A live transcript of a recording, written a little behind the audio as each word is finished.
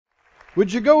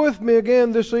Would you go with me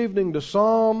again this evening to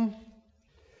Psalm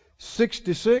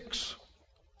 66?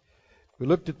 We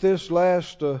looked at this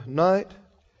last night.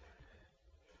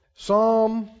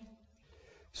 Psalm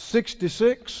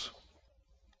 66,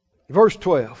 verse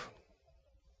 12.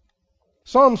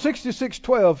 Psalm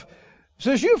 66:12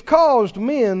 says, "You've caused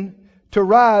men to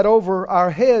ride over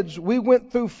our heads. We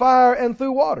went through fire and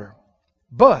through water.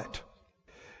 But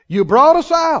you brought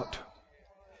us out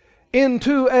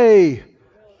into a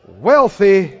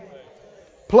wealthy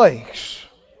place."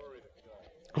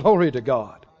 Glory to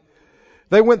God.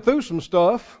 They went through some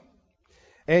stuff.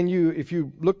 And if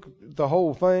you look at the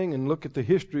whole thing and look at the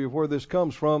history of where this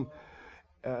comes from,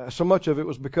 so much of it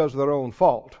was because of their own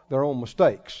fault, their own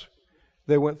mistakes.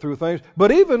 They went through things.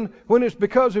 But even when it's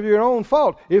because of your own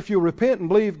fault, if you repent and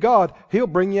believe God, He'll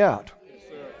bring you out.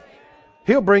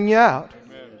 He'll bring you out.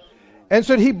 And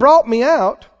said He brought me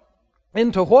out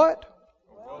into what?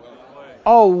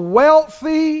 A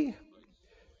wealthy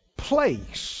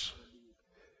place.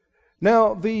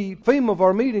 Now, the theme of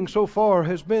our meeting so far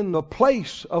has been the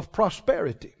place of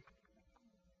prosperity.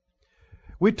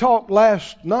 We talked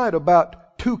last night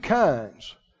about two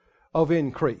kinds of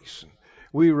increase.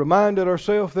 We reminded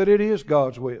ourselves that it is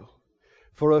God's will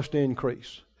for us to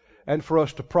increase and for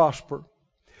us to prosper.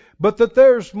 But that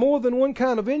there's more than one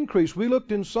kind of increase. We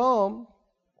looked in Psalm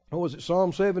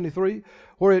 73,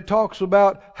 where it talks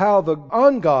about how the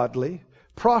ungodly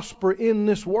prosper in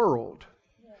this world.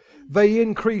 They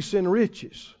increase in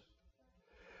riches.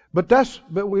 But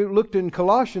we looked in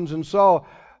Colossians and saw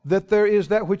that there is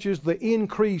that which is the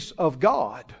increase of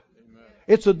God. Amen.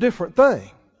 It's a different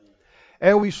thing.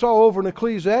 And we saw over in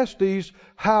Ecclesiastes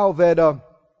how that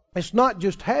it's not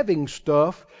just having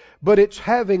stuff, but it's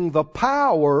having the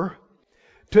power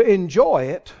to enjoy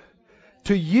it,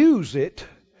 to use it,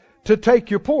 to take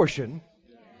your portion.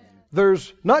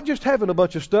 There's not just having a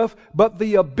bunch of stuff, but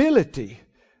the ability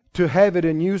to have it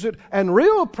and use it. And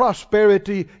real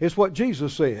prosperity is what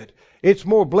Jesus said. It's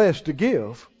more blessed to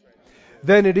give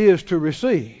than it is to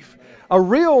receive. A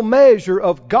real measure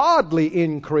of godly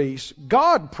increase,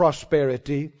 God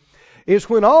prosperity, is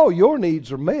when all your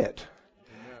needs are met.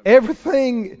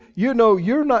 Everything,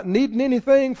 you're not needing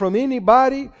anything from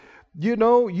anybody.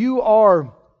 You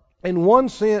are, in one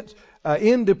sense,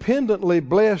 independently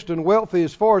blessed and wealthy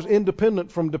as far as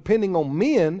independent from depending on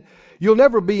men. You'll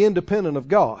never be independent of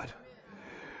God.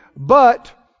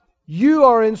 But you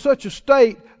are in such a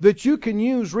state that you can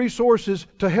use resources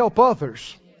to help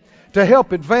others, to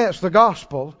help advance the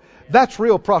gospel. That's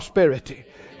real prosperity.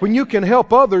 When you can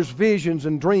help others' visions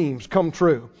and dreams come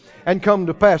true and come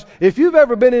to pass. If you've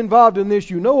ever been involved in this,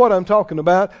 you know what I'm talking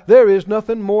about. There is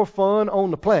nothing more fun on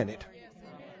the planet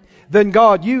than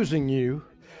God using you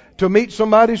to meet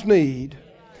somebody's need,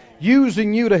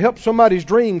 using you to help somebody's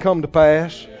dream come to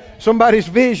pass, somebody's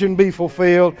vision be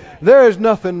fulfilled. There is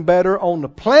nothing better on the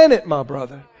planet, my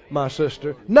brother, my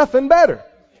sister. Nothing better.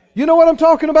 You know what I'm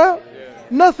talking about? Yeah.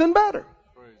 Nothing better.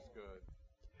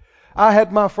 I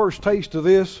had my first taste of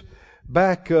this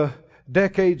back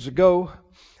decades ago.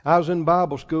 I was in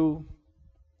Bible school,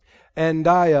 and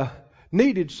I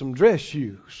needed some dress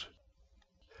shoes.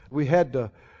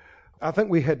 I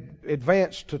think we had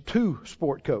advanced to 2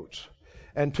 sport coats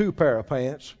and 2 pair of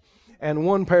pants and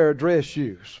 1 pair of dress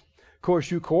shoes. Of course,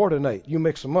 you coordinate. You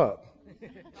mix them up.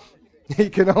 You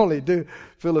can only do,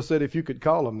 Phyllis said if you could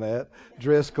call them that,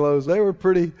 dress clothes. They were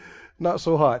pretty not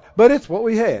so hot. But it's what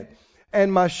we had.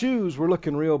 And my shoes were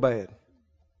looking real bad.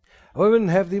 We didn't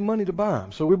have the money to buy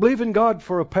them. So we believed in God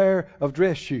for a pair of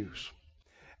dress shoes.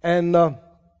 And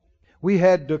we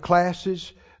had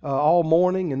classes all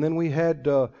morning, and then we had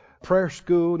prayer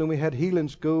school, and we had healing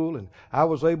school, and I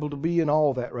was able to be in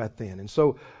all that right then. And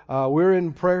so we're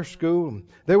in prayer school, and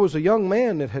there was a young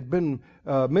man that had been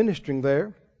ministering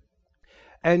there,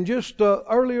 and just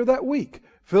earlier that week,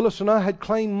 Phyllis and I had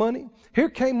claimed money. Here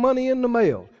came money in the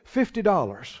mail,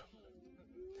 $50.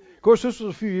 Of course, this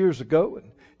was a few years ago,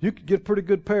 and you could get a pretty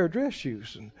good pair of dress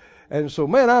shoes. And so,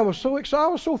 man, I was so excited. I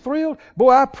was so thrilled.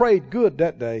 Boy, I prayed good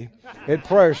that day at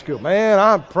prayer school. Man,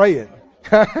 I'm praying.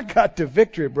 I got to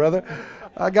victory, brother.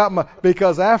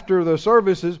 Because after the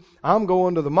services, I'm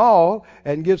going to the mall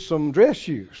and get some dress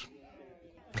shoes.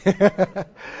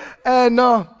 And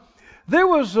there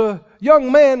was a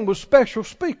young man was special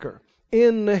speaker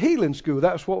in the healing school.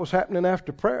 That's what was happening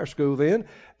after prayer school then.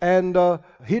 And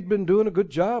he'd been doing a good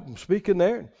job speaking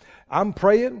there. I'm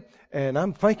praying, and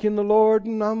I'm thanking the Lord,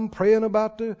 and I'm praying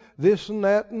about this and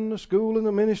that and the school and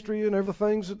the ministry and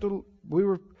everything that we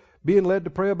were being led to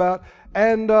pray about.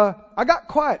 And I got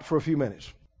quiet for a few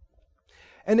minutes.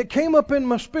 And it came up in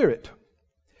my spirit.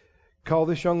 Called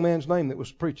this young man's name that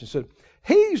was preaching. Said,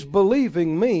 He's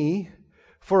believing me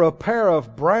for a pair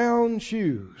of brown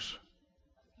shoes.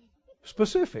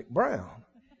 Specific, brown.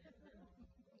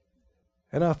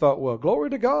 And I thought, well,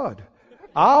 glory to God.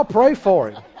 I'll pray for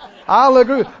him. I'll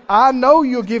agree. I know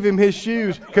you'll give him his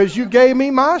shoes because you gave me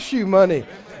my shoe money.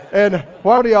 And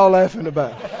what are y'all laughing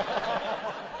about?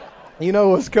 You know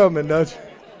what's coming, don't you?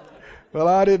 Well,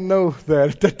 I didn't know that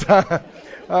at the time.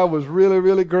 I was really,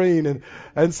 really green.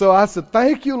 And so I said,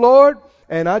 thank you, Lord.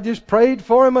 And I just prayed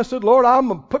for him. I said, Lord,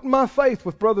 I'm putting my faith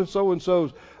with brother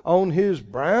so-and-so's on his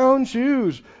brown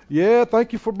shoes. Yeah,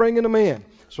 thank you for bringing them in.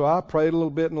 So I prayed a little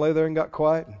bit and lay there and got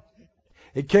quiet.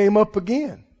 It came up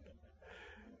again.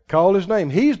 Called his name.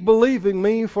 He's believing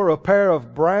me for a pair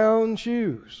of brown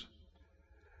shoes.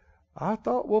 I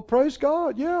thought, well, praise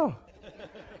God, yeah.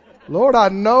 Lord, I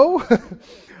know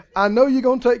you're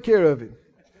going to take care of him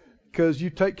because you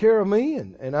take care of me,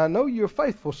 and I know you're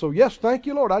faithful. So, yes, thank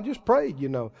you, Lord. I just prayed,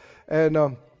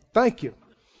 and thank you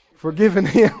for giving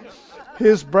him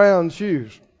his brown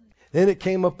shoes. Then it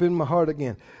came up in my heart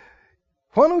again.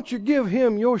 Why don't you give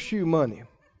him your shoe money?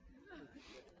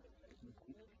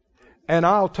 And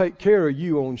I'll take care of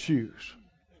you on shoes.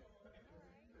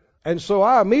 And so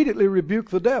I immediately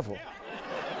rebuked the devil.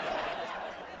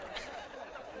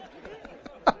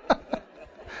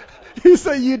 You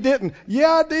say you didn't. Yeah,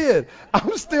 I did.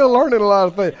 I'm still learning a lot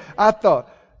of things. I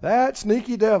thought, that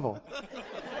sneaky devil.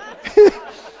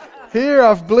 Here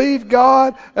I've believed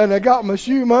God and I got my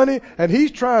shoe money and he's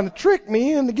trying to trick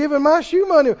me into giving my shoe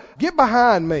money. Get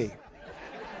behind me.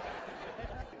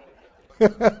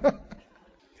 But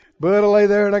I lay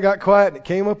there and I got quiet and it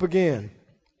came up again.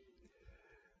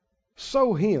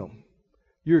 Sow him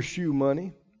your shoe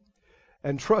money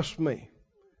and trust me,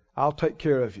 I'll take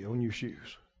care of you on your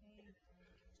shoes.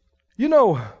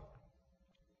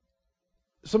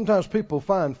 Sometimes people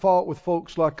find fault with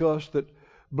folks like us that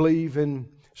believe in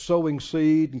sowing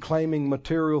seed and claiming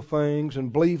material things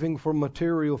and believing for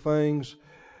material things.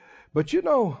 But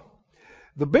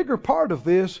the bigger part of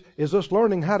this is us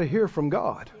learning how to hear from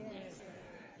God.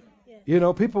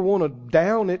 People want to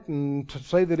down it and to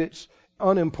say that it's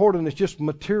unimportant, it's just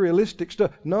materialistic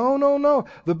stuff. No.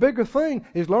 The bigger thing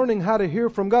is learning how to hear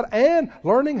from God and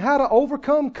learning how to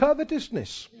overcome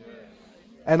covetousness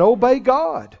and obey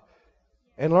God.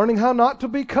 And learning how not to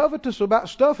be covetous about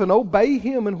stuff and obey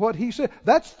Him and what He said.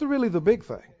 That's really the big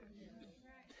thing.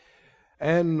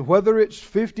 And whether it's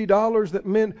 $50 that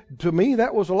meant, to me,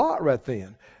 that was a lot right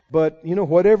then. But,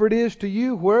 whatever it is to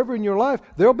you, wherever in your life,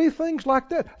 there'll be things like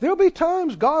that. There'll be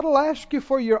times God will ask you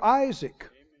for your Isaac.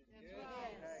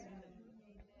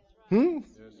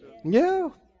 Yeah.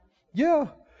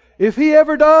 If He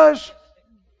ever does,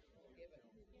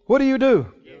 what do?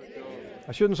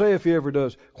 I shouldn't say if He ever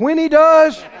does. When He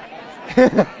does,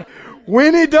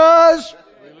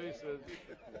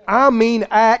 I mean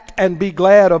act and be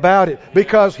glad about it.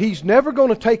 Because He's never going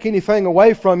to take anything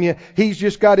away from you. He's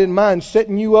just got in mind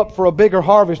setting you up for a bigger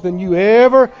harvest than you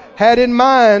ever had in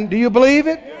mind. Do you believe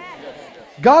it?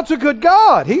 God's a good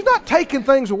God. He's not taking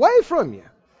things away from you.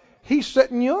 He's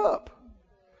setting you up.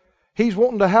 He's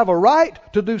wanting to have a right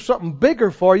to do something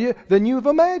bigger for you than you've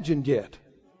imagined yet.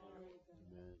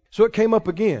 So it came up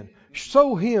again.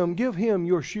 Sow him, give him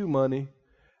your shoe money,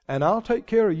 and I'll take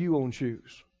care of you on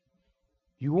shoes.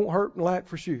 You won't hurt and lack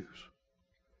for shoes.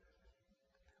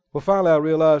 Well, finally I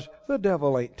realized the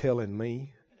devil ain't telling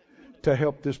me to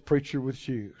help this preacher with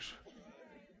shoes.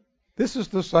 This is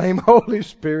the same Holy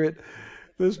Spirit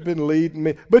that's been leading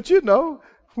me. But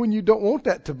when you don't want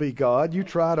that to be God, you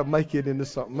try to make it into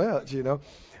something else,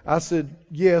 I said,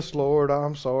 yes, Lord,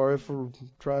 I'm sorry for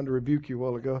trying to rebuke you a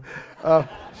while ago.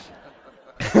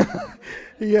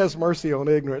 He has mercy on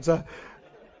ignorance.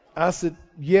 I said,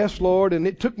 yes, Lord, and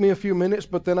it took me a few minutes,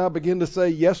 but then I began to say,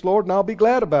 yes, Lord, and I'll be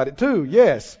glad about it too.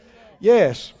 Yes.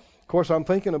 Of course, I'm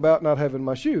thinking about not having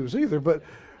my shoes either, but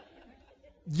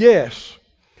yes.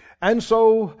 And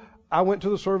so I went to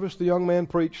the service, the young man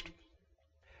preached.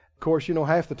 Of course,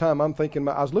 half the time I'm thinking,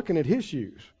 I was looking at his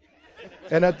shoes.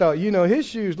 And I thought, his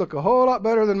shoes look a whole lot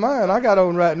better than mine I got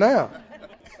on right now.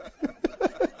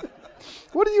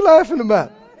 What are you laughing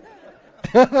about?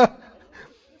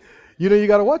 You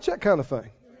got to watch that kind of thing.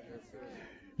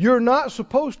 You're not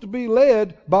supposed to be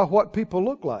led by what people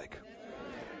look like.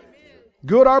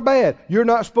 Good or bad. You're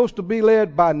not supposed to be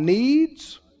led by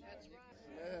needs.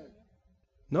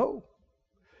 No.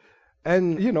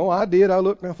 And, I did. I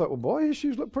looked and I thought, well, boy, his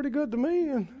shoes look pretty good to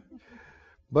me.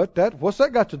 But what's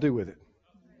that got to do with it?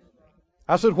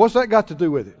 I said, what's that got to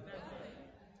do with it?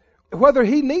 Whether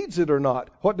he needs it or not,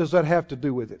 what does that have to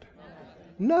do with it?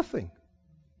 Nothing.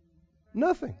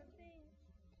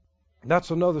 That's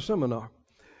another seminar.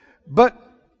 But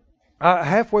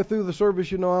halfway through the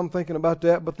service, I'm thinking about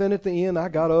that. But then at the end, I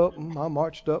got up and I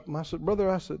marched up and I said,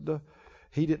 brother,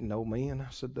 he didn't know me. And I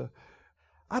said,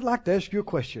 I'd like to ask you a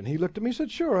question. He looked at me and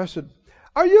said, sure. I said,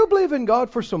 are you believing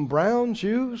God for some brown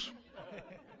shoes?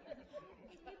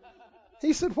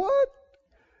 He said, what?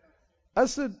 I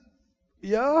said,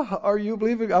 yeah, are you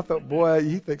believing? I thought, boy,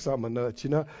 he thinks I'm a nut,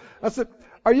 I said,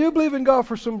 are you believing God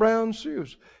for some brown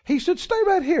shoes? He said, stay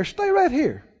right here, stay right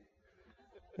here.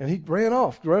 And he ran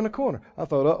off, around the corner. I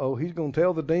thought, uh-oh, he's going to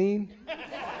tell the dean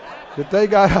that they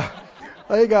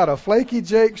got a flaky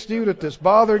Jake student that's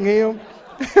bothering him.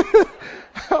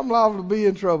 I'm liable to be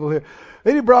in trouble here.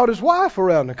 Then he brought his wife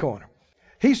around the corner.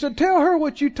 He said, tell her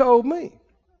what you told me.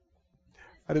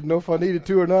 I didn't know if I needed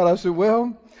to or not. I said,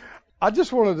 well, I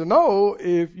just wanted to know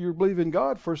if you're believing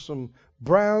God for some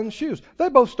brown shoes. They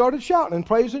both started shouting and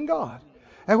praising God.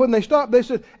 And when they stopped, they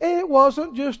said, it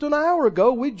wasn't just an hour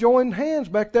ago. We joined hands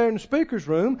back there in the speaker's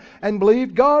room and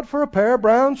believed God for a pair of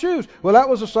brown shoes. Well, that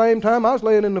was the same time I was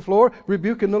laying in the floor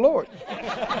rebuking the Lord.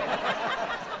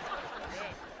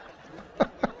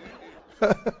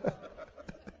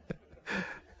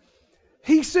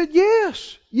 He said,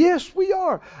 yes, we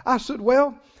are. I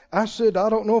said, I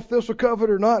don't know if this will cover it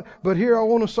or not, but here I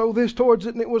want to sow this towards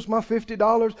it. And it was my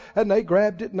 $50. And they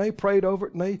grabbed it and they prayed over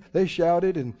it and they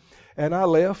shouted. And I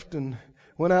left and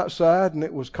went outside and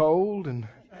it was cold and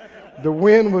the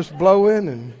wind was blowing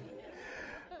and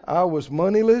I was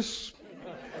moneyless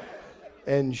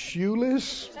and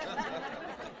shoeless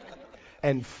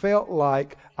and felt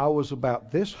like I was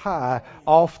about this high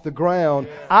off the ground.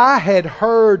 I had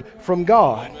heard from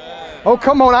God. Oh,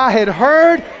 come on. I had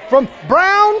heard from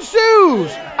brown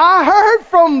shoes. I heard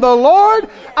from the Lord.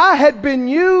 I had been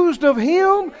used of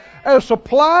Him as a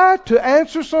supply to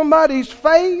answer somebody's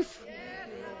faith.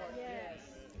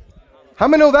 How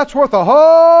many know that's worth a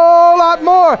whole lot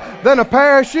more than a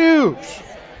pair of shoes?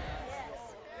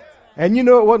 And it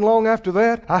wasn't long after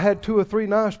that, I had 2 or 3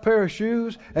 nice pair of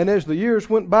shoes, and as the years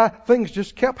went by, things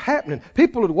just kept happening.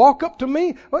 People would walk up to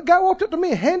me. A guy walked up to me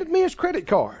and handed me his credit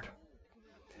card.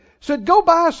 Said, go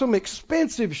buy some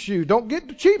expensive shoes. Don't get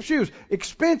the cheap shoes.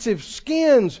 Expensive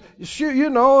skins,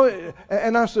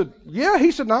 And I said, yeah.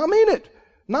 He said, no, I mean it.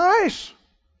 Nice.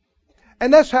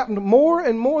 And that's happened more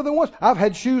and more than once. I've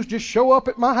had shoes just show up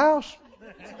at my house.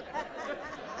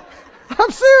 I'm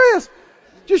serious.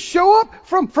 Just show up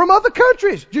from other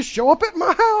countries. Just show up at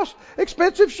my house.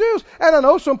 Expensive shoes. And I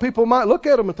know some people might look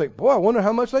at them and think, boy, I wonder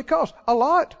how much they cost. A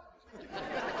lot.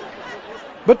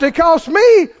 But they cost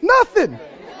me nothing.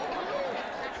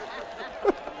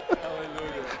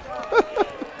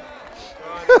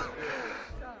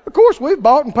 Of course, we've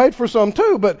bought and paid for some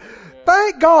too, but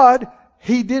thank God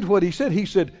He did what He said. He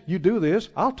said, you do this,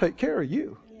 I'll take care of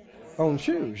you on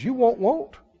shoes. You won't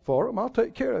want for them. I'll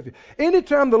take care of you.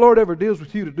 Anytime the Lord ever deals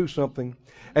with you to do something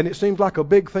and it seems like a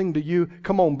big thing to you,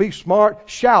 come on, be smart,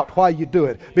 shout while you do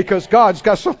it, because God's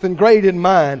got something great in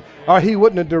mind or He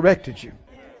wouldn't have directed you.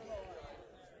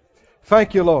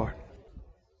 Thank you, Lord.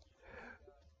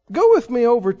 Go with me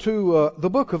over to the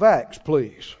book of Acts,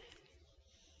 please.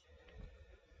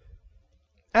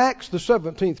 Acts, the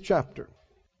 17th chapter.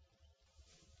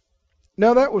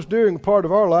 Now that was during a part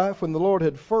of our life when the Lord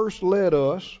had first led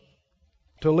us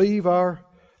to leave our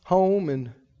home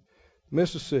in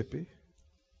Mississippi,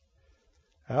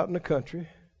 out in the country,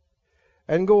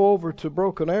 and go over to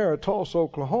Broken Arrow, Tulsa,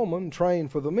 Oklahoma, and train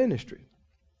for the ministry.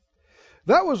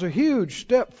 That was a huge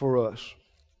step for us.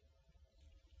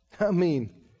 I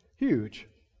mean, huge.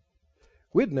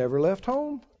 We'd never left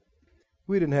home.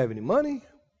 We didn't have any money.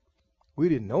 We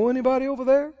didn't know anybody over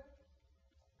there.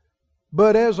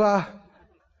 But as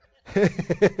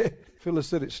Phyllis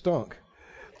said it stunk.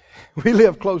 We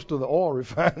lived close to the oil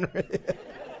refinery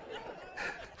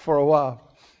for a while.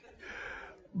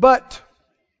 But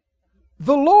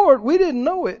the Lord, we didn't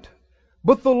know it,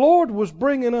 but the Lord was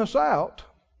bringing us out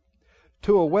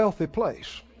to a wealthy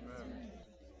place.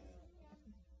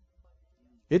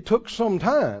 It took some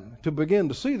time to begin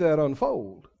to see that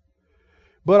unfold.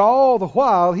 But all the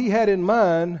while, He had in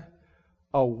mind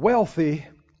a wealthy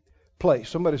place.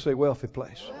 Somebody say wealthy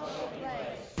place.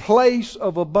 Place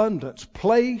of abundance,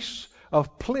 place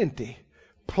of plenty,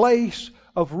 place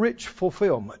of rich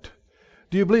fulfillment.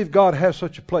 Do you believe God has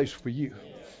such a place for you?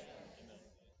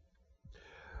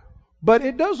 But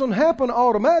it doesn't happen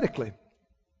automatically.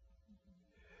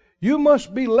 You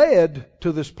must be led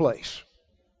to this place.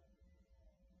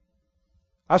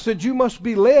 I said you must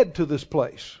be led to this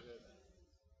place.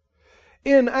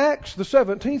 In Acts, the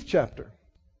 17th chapter,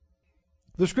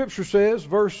 the scripture says,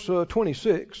 verse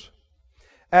 26,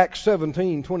 Acts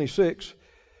 17:26,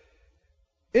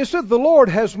 It said, the Lord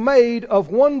has made of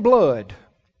one blood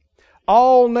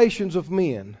all nations of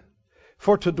men,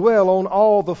 for to dwell on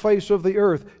all the face of the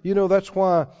earth. You know, that's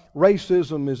why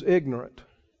racism is ignorant.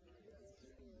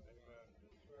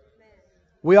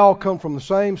 We all come from the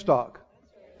same stock.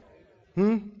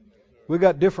 We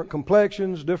got different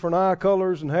complexions, different eye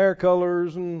colors and hair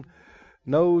colors and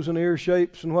nose and ear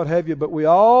shapes and what have you, but we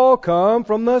all come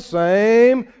from the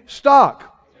same stock.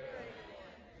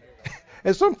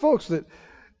 And some folks that,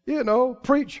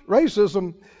 preach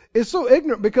racism is so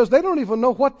ignorant because they don't even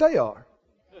know what they are.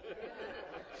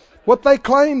 What they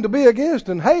claim to be against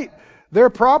and hate, they're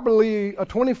probably a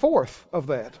 24th of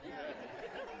that.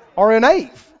 Or an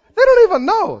 8th. They don't even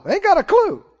know. They ain't got a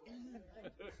clue.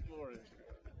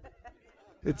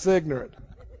 It's ignorant.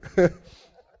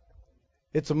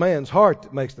 It's a man's heart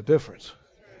that makes the difference.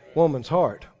 Woman's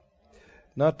heart.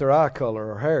 Not their eye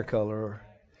color or hair color or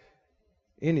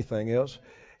anything else.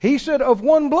 He said, of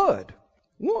one blood.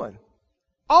 One.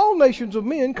 All nations of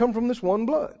men come from this one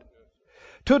blood.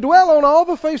 To dwell on all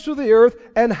the face of the earth,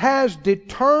 and has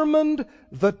determined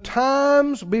the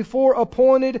times before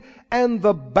appointed and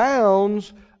the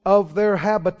bounds of their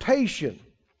habitation.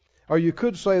 Or you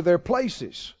could say their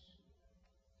places.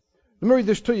 Let me read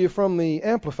this to you from the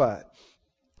Amplified.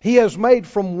 He has made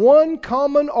from one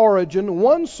common origin,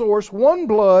 one source, one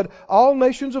blood, all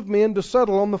nations of men to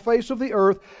settle on the face of the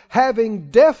earth, having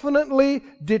definitely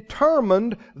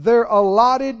determined their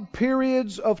allotted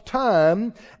periods of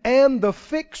time and the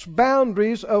fixed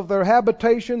boundaries of their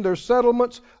habitation, their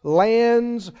settlements,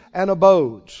 lands, and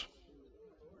abodes.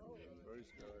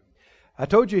 I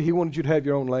told you He wanted you to have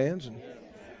your own lands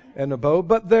and abode,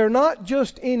 but they're not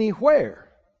just anywhere.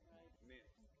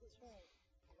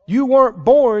 You weren't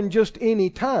born just any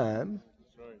time,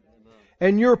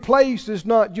 and your place is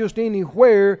not just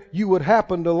anywhere you would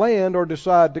happen to land or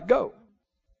decide to go.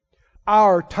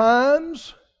 Our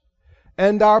times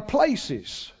and our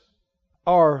places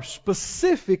are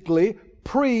specifically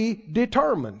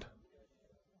predetermined.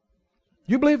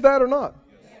 You believe that or not?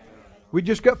 We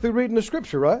just got through reading the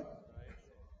scripture, right?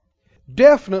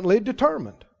 Definitely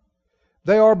determined.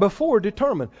 They are before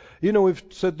determined. We've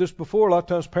said this before. A lot of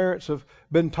times parents have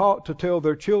been taught to tell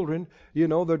their children,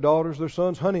 their daughters, their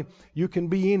sons, honey, you can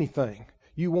be anything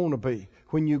you want to be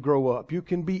when you grow up. You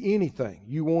can be anything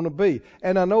you want to be.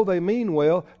 And I know they mean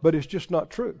well, but it's just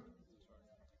not true.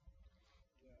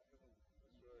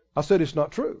 I said it's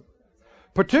not true.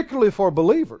 Particularly for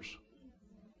believers.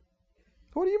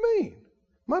 What do you mean?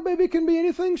 My baby can be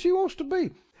anything she wants to be.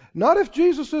 Not if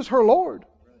Jesus is her Lord.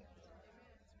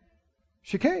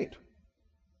 She can't.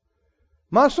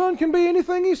 My son can be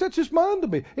anything he sets his mind to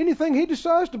be. Anything he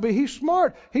decides to be. He's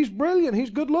smart. He's brilliant.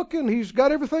 He's good looking. He's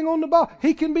got everything on the ball.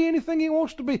 He can be anything he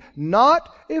wants to be. Not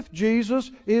if Jesus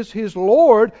is his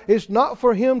Lord. It's not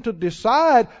for him to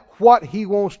decide what he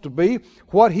wants to be,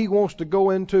 what he wants to go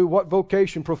into, what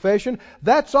vocation, profession.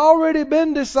 That's already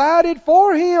been decided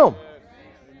for him.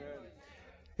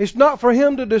 It's not for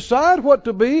him to decide what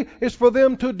to be. It's for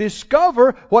them to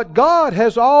discover what God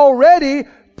has already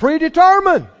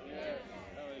predetermined.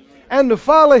 And to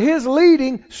follow His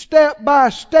leading step by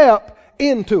step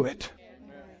into it.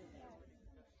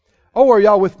 Oh, are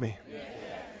y'all with me?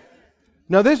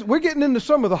 Now we're getting into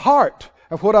some of the heart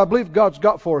of what I believe God's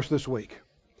got for us this week.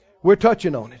 We're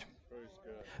touching on it.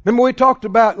 Remember we talked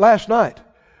about last night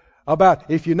about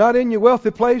if you're not in your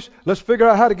wealthy place, let's figure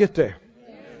out how to get there.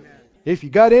 If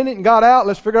you got in it and got out,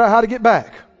 let's figure out how to get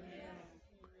back.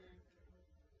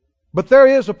 But there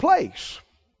is a place.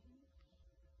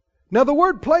 Now the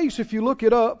word place, if you look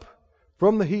it up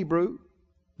from the Hebrew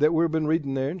that we've been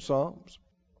reading there in Psalms,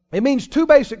 it means two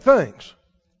basic things.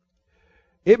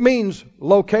 It means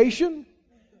location,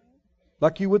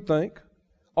 like you would think,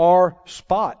 or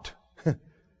spot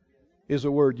is a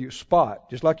word you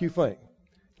spot, just like you think,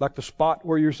 like the spot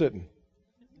where you're sitting.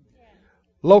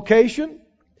 Location.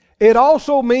 It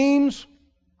also means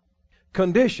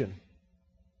condition.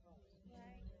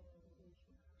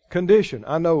 Condition.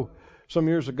 I know some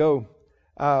years ago,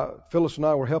 Phyllis and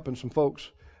I were helping some folks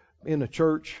in a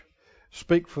church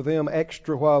speak for them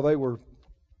extra while they were,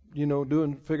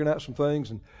 figuring out some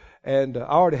things. And I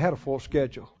already had a full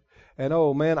schedule. And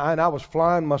oh man, I was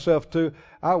flying myself too.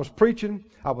 I was preaching,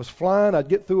 I was flying, I'd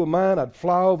get through a mine, I'd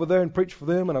fly over there and preach for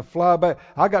them, and I'd fly back.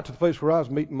 I got to the place where I was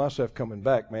meeting myself coming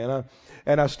back, man.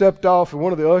 I stepped off, and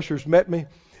one of the ushers met me,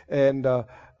 and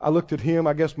I looked at him.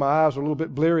 I guess my eyes were a little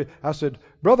bit bleary. I said,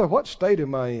 "Brother, what state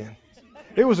am I in?"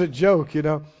 It was a joke,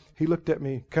 He looked at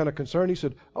me kind of concerned. He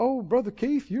said, "Oh, Brother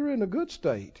Keith, you're in a good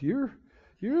state. You're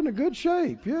in a good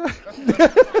shape, yeah."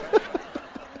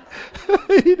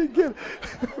 He didn't get it.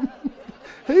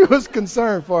 He was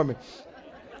concerned for me.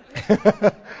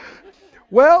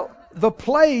 Well, the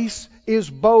place is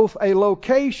both a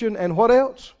location and what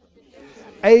else?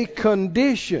 A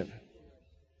condition.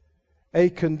 A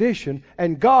condition.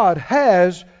 And God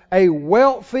has a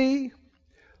wealthy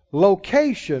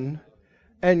location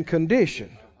and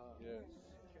condition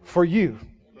for you.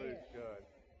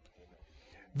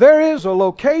 There is a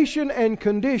location and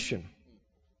condition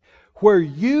where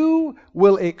you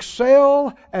will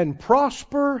excel and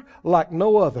prosper like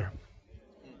no other.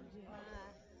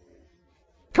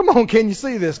 Come on, can you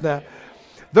see this now?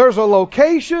 There's a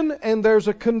location and there's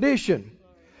a condition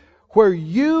where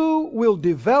you will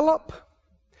develop,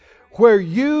 where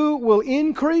you will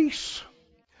increase,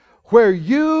 where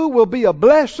you will be a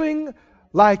blessing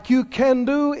like you can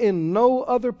do in no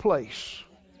other place.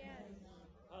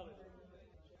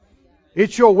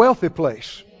 It's your wealthy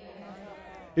place.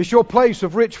 It's your place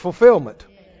of rich fulfillment.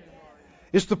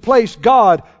 It's the place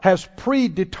God has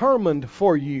predetermined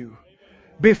for you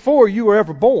before you were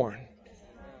ever born.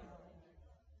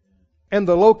 And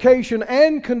the location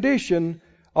and condition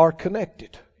are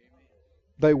connected.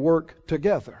 They work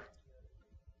together.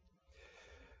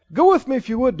 Go with me, if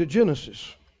you would, to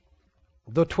Genesis,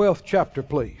 the 12th chapter,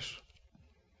 please.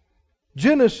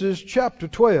 Genesis chapter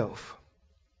 12.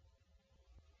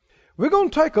 We're going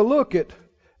to take a look at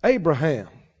Abraham,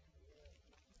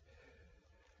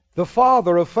 the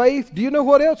father of faith. Do you know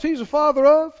what else he's a father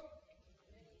of?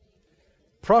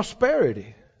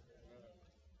 Prosperity.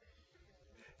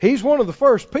 He's one of the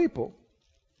first people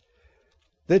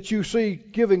that you see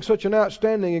giving such an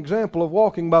outstanding example of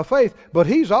walking by faith, but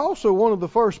he's also one of the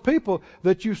first people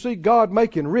that you see God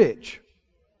making rich.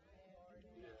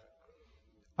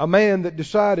 A man that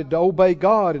decided to obey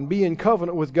God and be in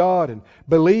covenant with God and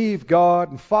believe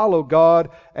God and follow God.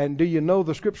 And do you know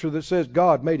the scripture that says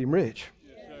God made him rich?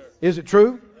 Yes, is it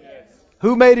true? Yes.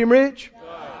 Who made him rich?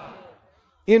 God.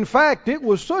 In fact, it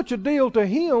was such a deal to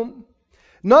him,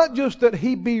 not just that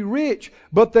he be rich,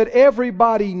 but that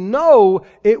everybody know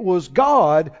it was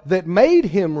God that made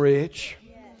him rich.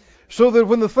 Yes. So that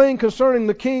when the thing concerning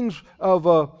the kings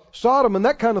of Sodom and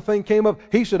that kind of thing came up,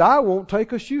 he said, I won't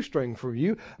take a shoestring for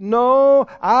you. No,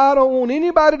 I don't want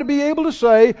anybody to be able to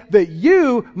say that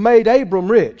you made Abram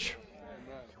rich.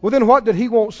 Well, then what did he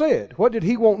want said? What did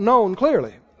he want known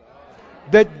clearly?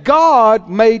 That God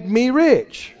made me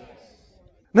rich.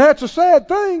 Now, it's a sad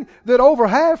thing that over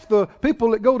half the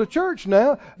people that go to church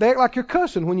now, they act like you're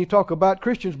cussing when you talk about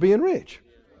Christians being rich.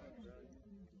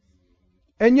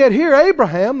 And yet here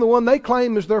Abraham, the one they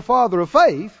claim is their father of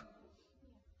faith,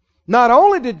 not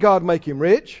only did God make him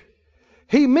rich,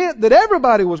 he meant that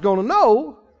everybody was going to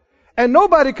know, and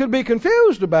nobody could be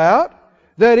confused about,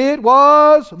 that it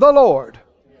was the Lord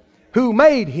who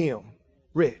made him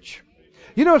rich.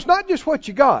 You know, it's not just what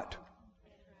you got.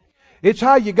 It's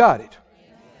how you got it.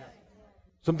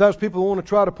 Sometimes people want to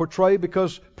try to portray,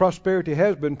 because prosperity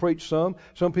has been preached some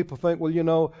people think, well, you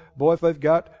know, boy, if they've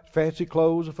got fancy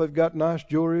clothes, if they've got nice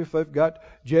jewelry, if they've got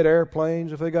jet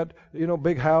airplanes, if they've got, you know,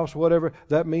 big house, whatever,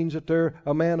 that means that they're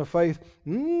a man of faith.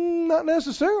 Not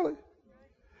necessarily.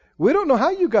 We don't know how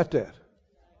you got that.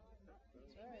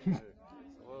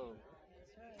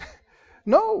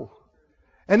 No.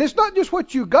 And it's not just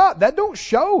what you got. That don't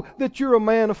show that you're a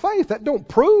man of faith. That don't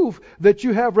prove that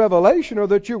you have revelation or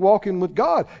that you're walking with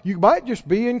God. You might just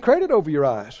be in credit over your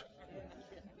eyes.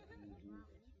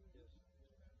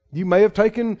 You may have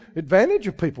taken advantage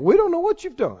of people. We don't know what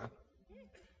you've done.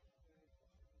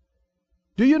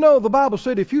 Do you know the Bible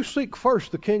said if you seek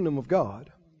first the kingdom of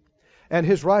God and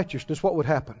His righteousness, what would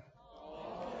happen?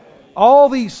 All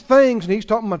these things, and he's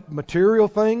talking about material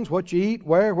things, what you eat,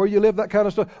 where you live, that kind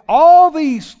of stuff. All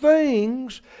these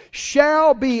things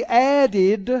shall be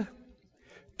added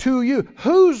to you.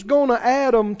 Who's going to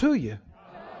add them to you?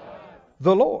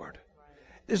 The Lord.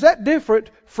 Is that different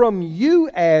from you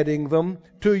adding them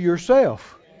to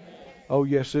yourself? Oh,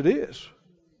 yes, it is.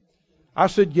 I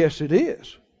said, yes, it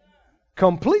is.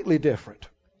 Completely different.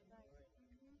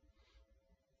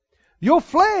 Your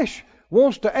flesh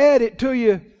wants to add it to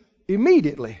you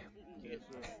immediately.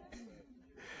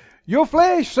 Your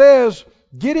flesh says,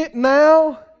 get it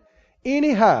now,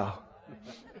 anyhow.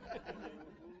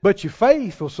 But your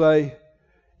faith will say,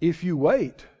 if you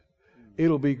wait,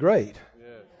 it'll be great.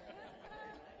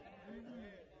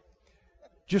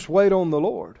 Just wait on the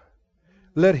Lord.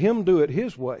 Let Him do it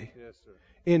His way,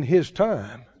 in His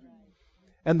time.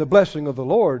 And the blessing of the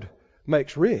Lord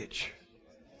makes rich.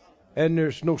 And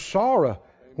there's no sorrow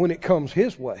when it comes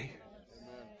His way.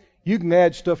 You can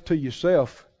add stuff to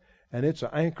yourself, and it's an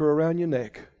anchor around your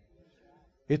neck.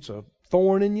 It's a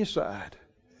thorn in your side.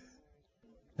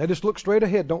 Now just look straight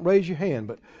ahead. Don't raise your hand.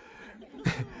 But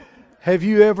have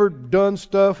you ever done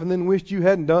stuff and then wished you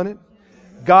hadn't done it?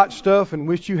 Got stuff and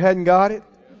wished you hadn't got it?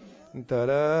 And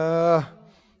ta-da!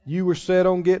 You were set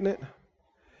on getting it.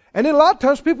 And then a lot of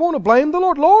times people want to blame the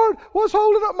Lord. Lord, what's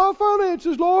holding up my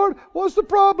finances? Lord, what's the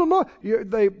problem? Lord?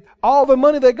 All the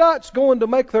money they got's going to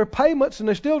make their payments, and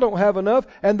they still don't have enough,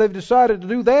 and they've decided to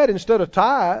do that instead of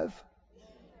tithe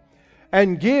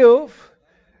and give.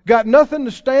 Got nothing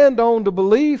to stand on to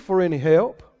believe for any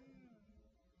help.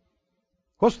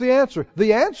 What's the answer?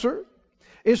 The answer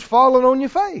is falling on your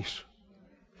face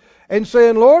and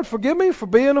saying, Lord, forgive me for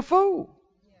being a fool.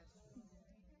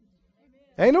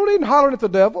 Ain't no need hollering at the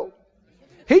devil.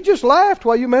 He just laughed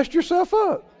while you messed yourself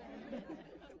up.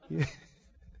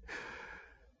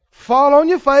 Fall on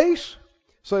your face.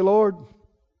 Say, Lord,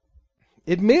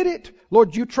 admit it.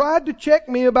 Lord, you tried to check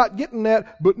me about getting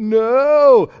that, but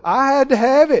no, I had to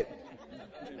have it.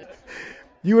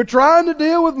 You were trying to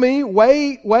deal with me.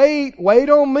 Wait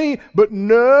on me. But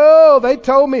no, they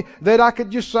told me that I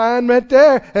could just sign right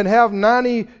there and have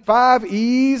 95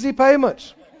 easy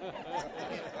payments.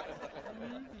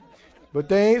 But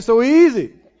they ain't so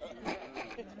easy.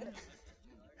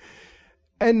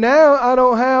 And now I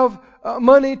don't have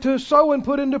money to sow and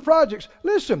put into projects.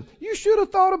 Listen, you should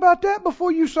have thought about that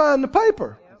before you signed the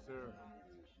paper.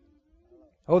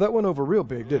 Oh, that went over real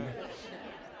big, didn't it?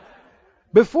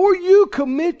 Before you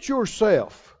commit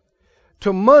yourself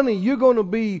to money you're going to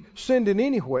be sending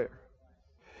anywhere,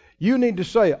 you need to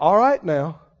say, all right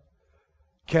now,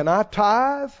 can I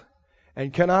tithe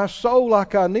and can I sow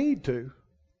like I need to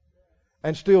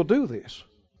and still do this?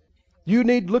 You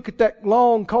need to look at that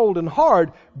long, cold, and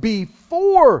hard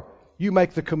before you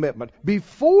make the commitment,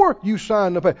 before you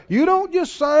sign the paper. You don't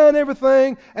just sign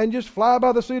everything and just fly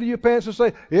by the seat of your pants and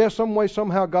say, yeah, some way,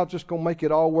 somehow, God's just going to make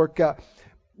it all work out.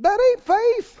 That ain't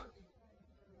faith.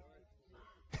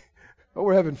 Oh,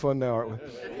 we're having fun now, aren't we?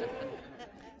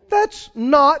 That's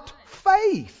not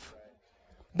faith.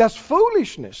 That's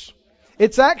foolishness.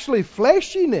 It's actually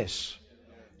fleshiness.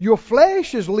 Your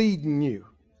flesh is leading you.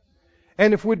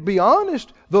 And if we'd be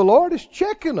honest, the Lord is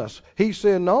checking us. He's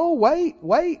saying, no, wait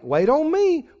on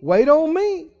me. Wait on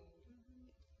me.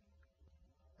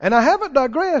 And I haven't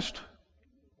digressed.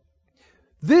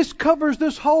 This covers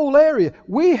this whole area.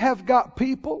 We have got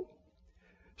people,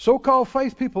 so-called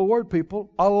faith people, word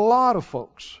people, a lot of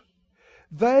folks.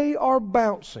 They are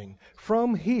bouncing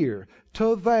from here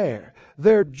to there.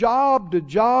 They're job to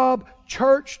job,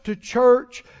 church to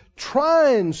church,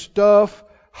 trying stuff,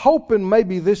 hoping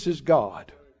maybe this is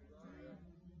God.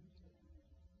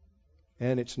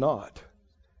 And it's not.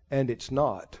 And it's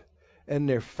not. And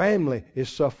their family is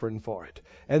suffering for it.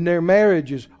 And their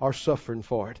marriages are suffering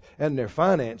for it. And their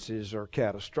finances are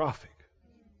catastrophic.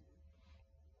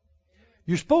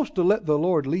 You're supposed to let the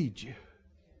Lord lead you.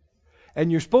 And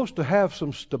you're supposed to have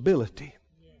some stability.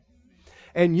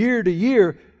 And year to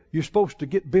year, you're supposed to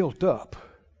get built up.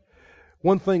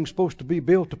 One thing's supposed to be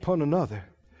built upon another.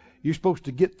 You're supposed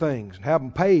to get things and have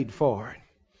them paid for.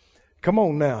 Come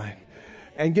on now.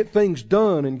 And get things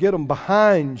done and get them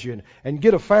behind you and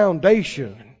get a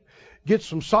foundation and get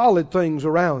some solid things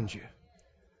around you.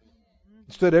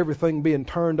 Instead of everything being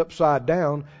turned upside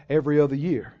down every other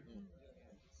year.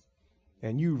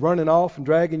 And you running off and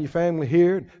dragging your family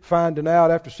here and finding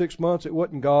out after 6 months it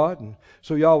wasn't God. And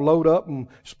so y'all load up and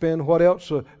spend what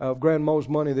else of grandma's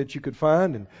money that you could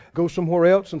find and go somewhere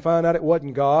else and find out it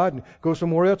wasn't God and go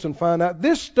somewhere else and find out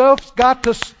this stuff's got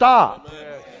to stop.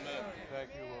 Amen. Thank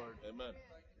you, Lord. Amen.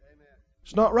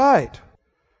 It's not right.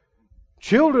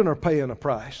 Children are paying a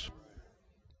price.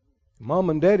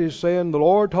 Mom and Daddy's saying the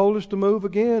Lord told us to move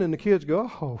again, and the kids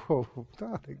go, oh,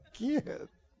 not again.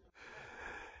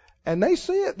 And they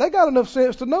see it. They got enough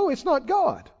sense to know it's not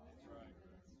God.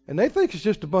 And they think it's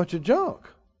just a bunch of junk.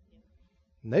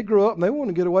 And they grow up and they want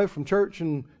to get away from church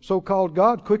and so-called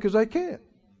God quick as they can.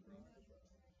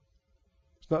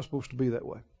 It's not supposed to be that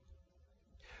way.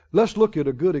 Let's look at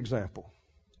a good example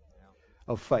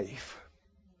of faith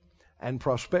and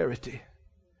prosperity.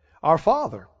 Our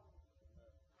father,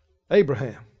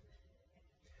 Abraham.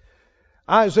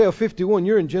 Isaiah 51,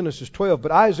 you're in Genesis 12,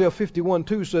 but Isaiah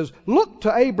 51:2 says, look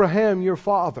to Abraham your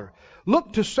father.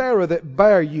 Look to Sarah that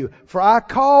bare you. For I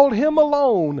called him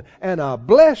alone, and I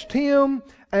blessed him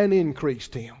and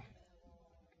increased him.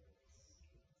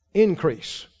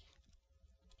 Increase.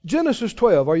 Genesis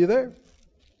 12, are you there?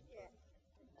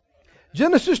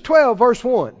 Genesis 12, verse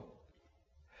 1.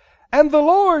 And the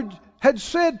Lord had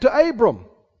said to Abram,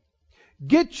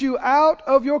 get you out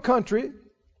of your country,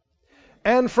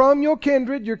 and from your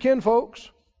kindred, your kinfolks,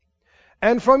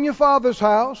 and from your father's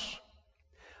house,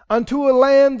 unto a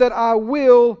land that I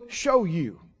will show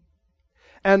you.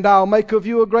 And I'll make of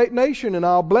you a great nation, and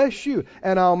I'll bless you,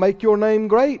 and I'll make your name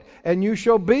great, and you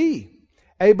shall be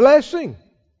a blessing.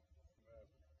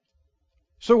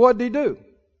 So what did he do?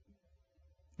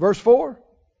 Verse 4.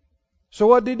 So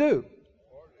what did he do?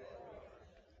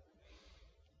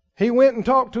 He went and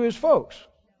talked to his folks.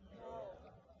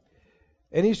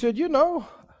 And he said,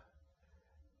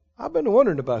 I've been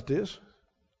wondering about this.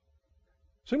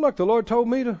 Seemed like the Lord told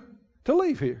me to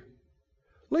leave here.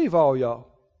 Leave all y'all.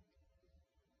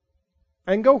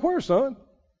 And go where, son?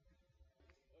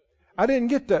 I didn't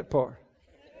get that part.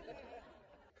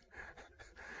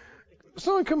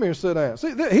 Son, come here and sit down.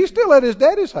 See, he's still at his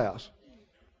daddy's house.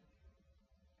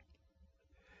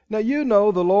 Now,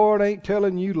 the Lord ain't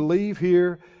telling you to leave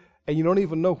here and you don't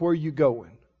even know where you're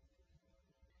going.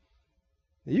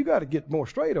 You got to get more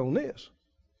straight on this.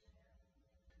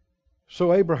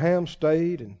 So Abraham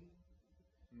stayed and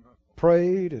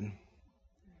prayed and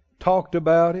talked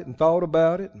about it and thought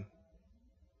about it.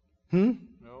 No.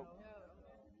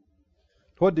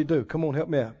 What did he do? Come on, help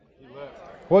me out.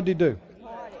 What did he do?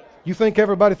 You think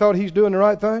everybody thought he's doing the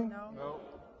right thing? No.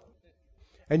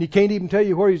 And he can't even tell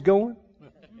you where he's going?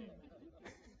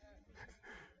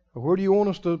 Where do you want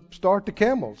us to start the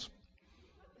camels?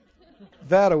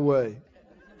 That away.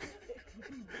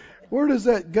 Where does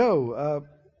that go?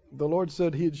 The Lord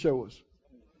said He'd show us.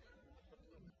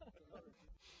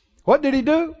 What did he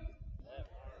do?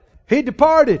 He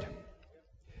departed.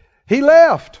 He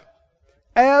left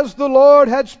as the Lord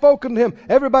had spoken to him.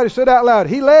 Everybody said out loud,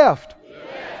 he left.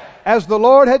 As the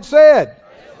Lord had said.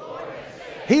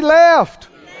 He left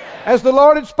as the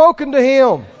Lord had spoken to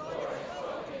him.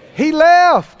 He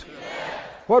left.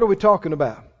 What are we talking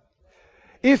about?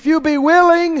 If you be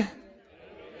willing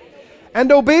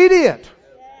and obedient,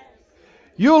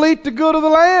 you'll eat the good of the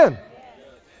land.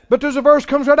 But there's a verse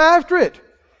comes right after it.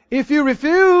 If you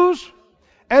refuse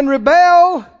and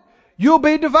rebel, you'll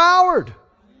be devoured.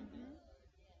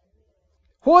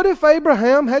 What if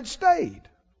Abraham had stayed?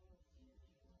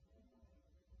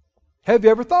 Have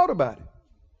you ever thought about it?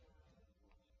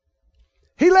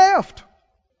 He left.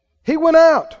 He went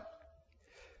out.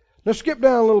 Now skip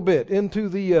down a little bit into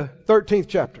the 13th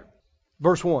chapter,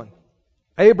 verse 1.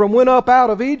 Abram went up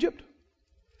out of Egypt,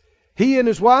 he and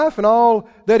his wife and all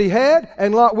that he had,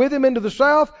 and Lot with him into the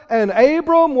south. And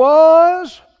Abram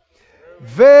was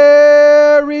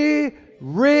very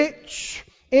rich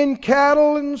in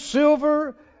cattle and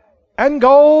silver and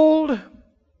gold.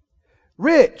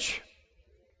 Rich.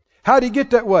 How did he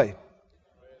get that way?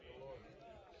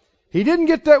 He didn't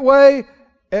get that way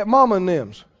at Mama and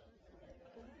them's.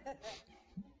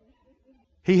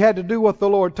 He had to do what the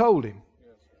Lord told him.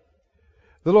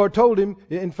 The Lord told him,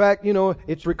 in fact,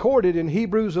 it's recorded in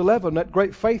Hebrews 11, that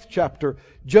great faith chapter,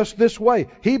 just this way.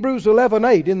 Hebrews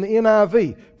 11:8 in the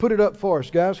NIV. Put it up for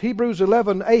us, guys. Hebrews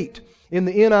 11:8 in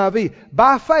the NIV.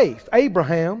 By faith,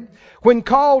 Abraham, when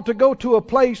called to go to a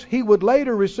place he would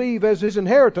later receive as his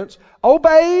inheritance,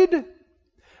 obeyed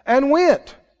and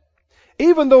went,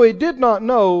 even though he did not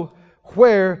know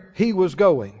where he was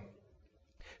going.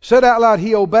 Said out loud,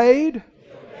 he obeyed.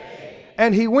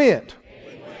 And he went.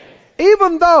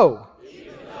 Even though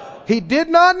he did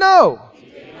not know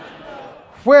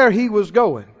where he was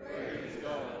going.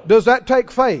 Does that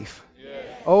take faith?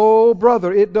 Oh,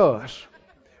 brother, it does.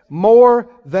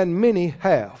 More than many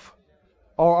have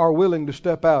or are willing to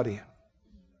step out in.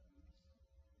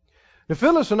 Now,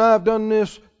 Phyllis and I have done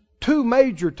this 2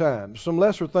 major times, some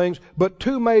lesser things, but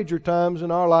 2 major times in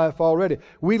our life already.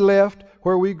 We left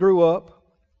where we grew up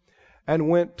and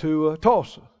went to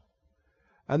Tulsa.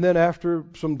 And then after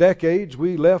some decades,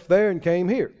 we left there and came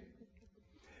here.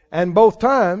 And both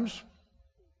times,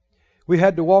 we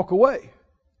had to walk away.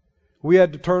 We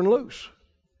had to turn loose.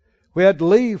 We had to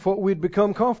leave what we'd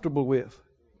become comfortable with.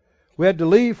 We had to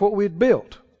leave what we'd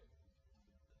built.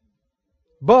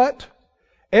 But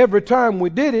every time we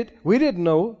did it, we didn't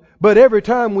know, but every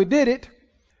time we did it,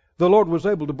 the Lord was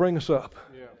able to bring us up.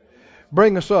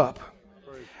 Bring us up.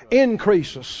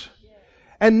 Increase us.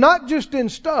 And not just in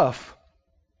stuff,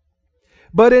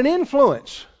 but in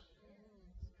influence,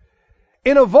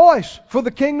 in a voice for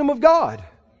the kingdom of God,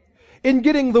 in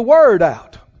getting the word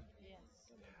out.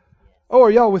 Oh, are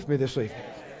y'all with me this evening?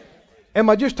 Am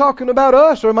I just talking about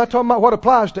us, or am I talking about what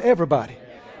applies to everybody?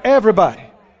 Everybody.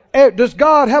 Does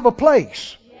God have a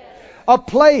place? A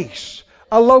place,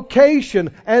 a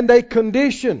location, and a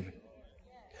condition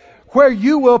where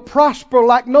you will prosper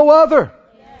like no other.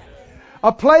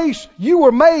 A place you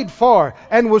were made for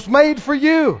and was made for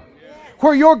you.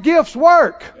 Where your gifts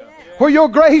work, where your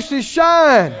graces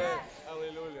shine,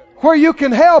 where you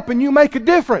can help and you make a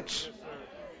difference.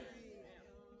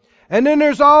 And then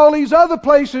there's all these other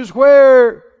places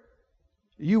where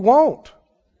you won't.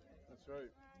 That's right.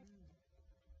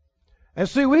 And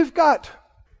see, we've got,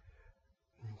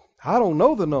 I don't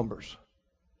know the numbers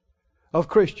of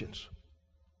Christians.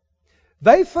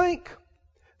 They think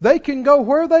they can go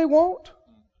where they want,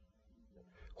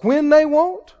 when they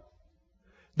want.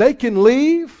 They can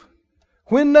leave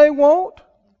when they want.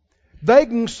 They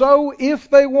can sow if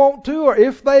they want to, or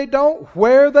if they don't,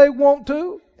 where they want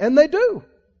to, and they do.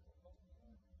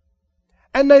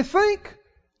 And they think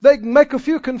they can make a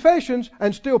few confessions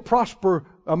and still prosper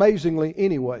amazingly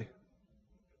anyway.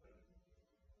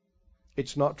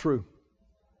 It's not true.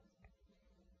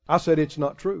 I said it's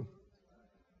not true.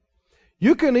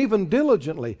 You can even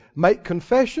diligently make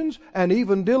confessions and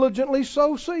even diligently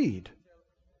sow seed.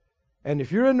 And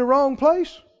if you're in the wrong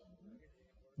place,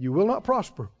 you will not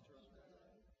prosper.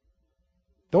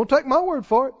 Don't take my word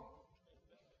for it.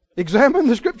 Examine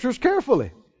the Scriptures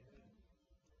carefully.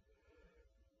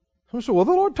 So, well,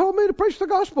 the Lord told me to preach the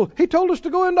gospel. He told us to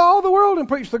go into all the world and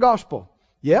preach the gospel.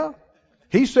 Yeah.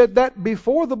 He said that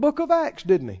before the book of Acts,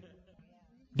 didn't He?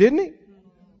 Didn't He?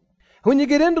 When you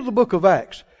get into the book of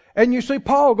Acts and you see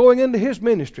Paul going into his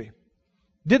ministry,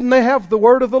 didn't they have the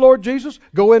word of the Lord Jesus?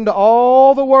 Go into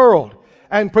all the world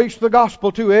and preach the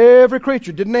gospel to every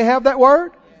creature. Didn't they have that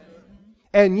word?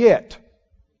 And yet,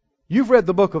 you've read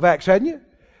the book of Acts, hadn't you?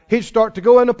 He'd start to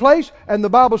go in a place, and the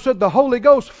Bible said the Holy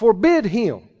Ghost forbid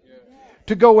him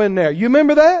to go in there. You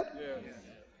remember that? Yes.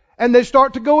 And they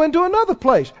start to go into another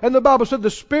place, and the Bible said the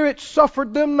Spirit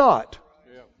suffered them not.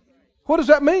 Yeah. What does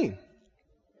that mean?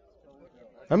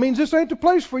 That means this ain't the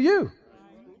place for you.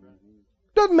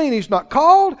 Doesn't mean he's not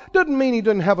called. Doesn't mean he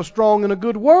doesn't have a strong and a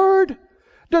good word.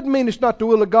 Doesn't mean it's not the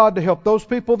will of God to help those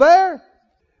people there.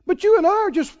 But you and I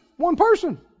are just one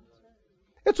person.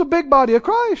 It's a big body of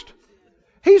Christ.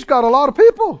 He's got a lot of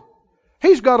people.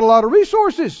 He's got a lot of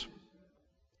resources.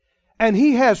 And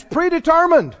He has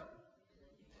predetermined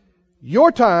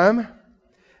your time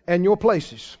and your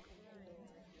places.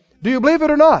 Do you believe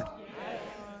it or not? Yes.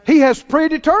 He has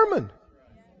predetermined.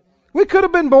 We could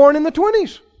have been born in the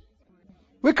 20s.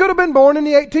 We could have been born in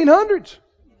the 1800s.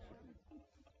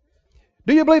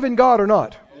 Do you believe in God or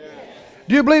not? Yes.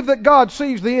 Do you believe that God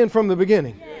sees the end from the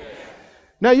beginning? Yes.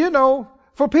 Now, you know,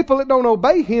 for people that don't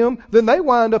obey Him, then they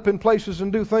wind up in places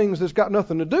and do things that's got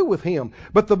nothing to do with Him.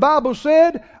 But the Bible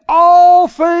said, all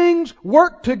things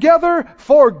work together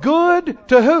for good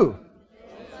to who?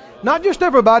 Not just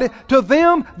everybody, to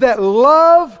them that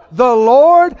love the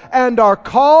Lord and are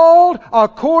called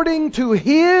according to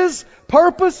His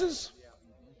purposes.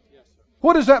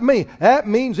 What does that mean? That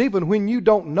means even when you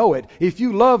don't know it, if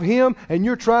you love Him and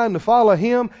you're trying to follow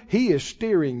Him, He is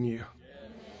steering you.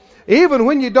 Even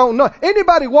when you don't know.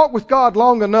 Anybody walk with God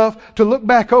long enough to look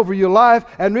back over your life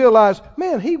and realize,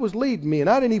 man, He was leading me and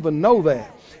I didn't even know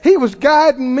that. He was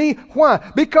guiding me.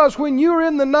 Why? Because when you were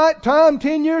in the night time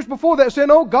 10 years before that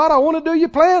saying, oh God, I want to do your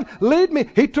plan, lead me.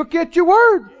 He took you at your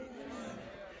word.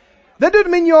 That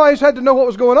didn't mean you always had to know what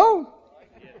was going on.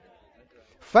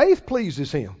 Faith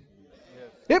pleases Him.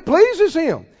 It pleases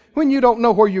Him when you don't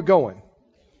know where you're going,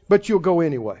 but you'll go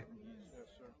anyway.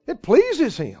 It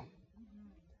pleases Him.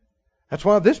 That's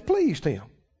why this pleased Him.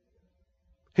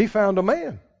 He found a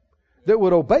man that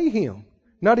would obey Him,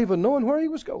 not even knowing where he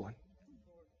was going.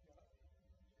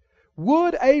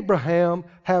 Would Abraham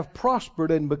have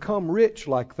prospered and become rich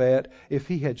like that if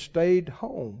he had stayed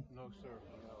home No, sir.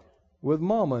 No. with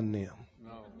Mama and them?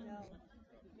 No.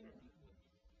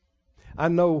 I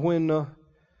know when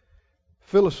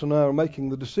Phyllis and I were making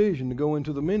the decision to go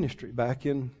into the ministry back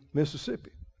in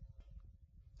Mississippi.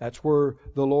 That's where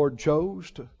the Lord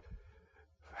chose to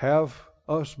have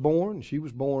us born. She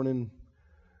was born in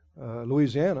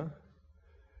Louisiana.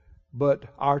 But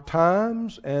our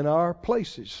times and our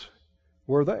places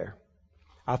were there.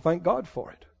 I thank God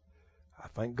for it. I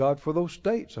thank God for those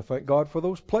states. I thank God for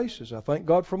those places. I thank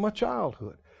God for my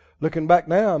childhood. Looking back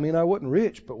now, I mean, I wasn't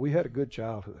rich, but we had a good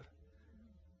childhood.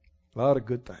 A lot of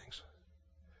good things.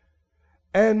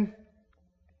 And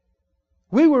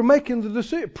we were making the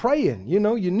decision, praying. You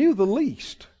know, you knew the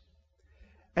least.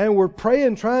 And we're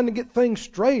praying, trying to get things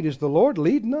straight. Is the Lord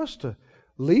leading us to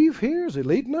leave here? Is He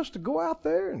leading us to go out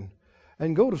there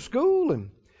and go to school?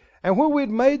 And when we'd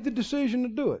made the decision to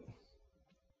do it,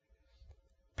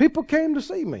 people came to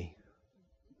see me.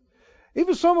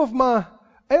 Even some of my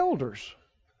elders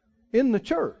in the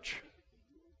church.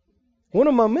 One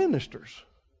of my ministers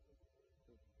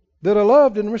that I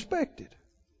loved and respected.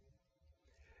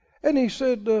 And he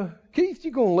said, Keith,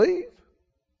 you going to leave?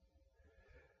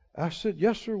 I said,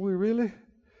 yes, sir, we're really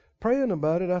praying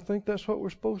about it. I think that's what we're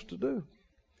supposed to do.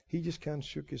 He just kind of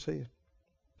shook his head.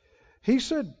 He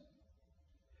said,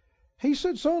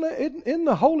 son, isn't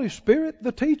the Holy Spirit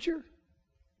the teacher?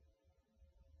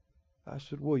 I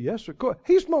said, well, yes, sir.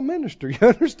 He's my minister, you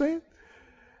understand?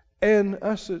 And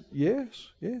I said, yes.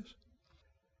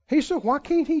 He said, why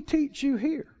can't he teach you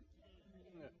here?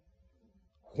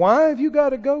 Why have you got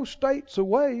to go states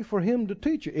away for him to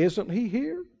teach you? Isn't he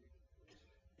here?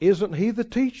 Isn't he the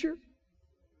teacher?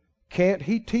 Can't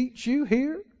he teach you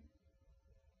here?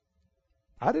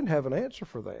 I didn't have an answer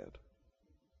for that.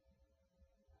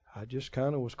 I just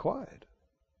kind of was quiet.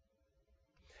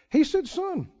 He said,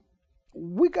 son,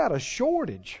 we got a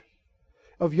shortage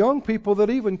of young people that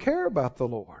even care about the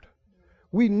Lord.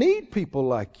 We need people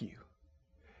like you.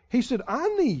 He said, I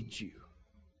need you.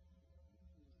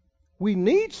 We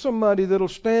need somebody that'll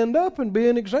stand up and be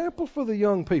an example for the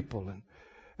young people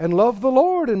and love the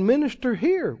Lord and minister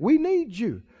here. We need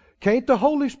you. Can't the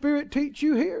Holy Spirit teach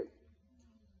you here?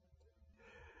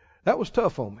 That was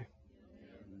tough on me.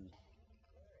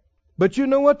 But you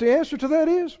know what the answer to that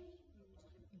is?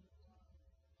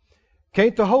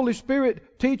 Can't the Holy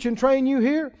Spirit teach and train you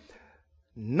here?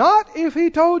 Not if He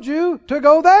told you to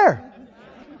go there.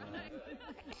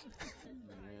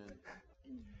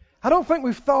 I don't think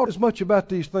we've thought as much about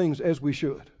these things as we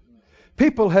should.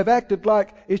 People have acted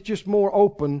like it's just more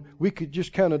open. We could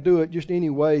just kind of do it just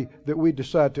any way that we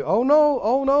decide to. Oh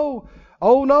no.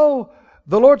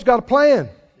 The Lord's got a plan.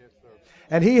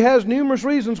 And He has numerous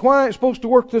reasons why it's supposed to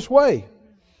work this way.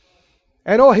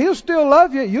 And He'll still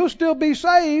love you. You'll still be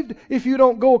saved if you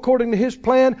don't go according to His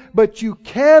plan. But you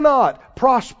cannot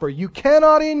prosper. You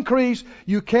cannot increase.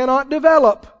 You cannot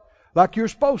develop like you're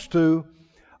supposed to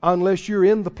unless you're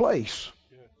in the place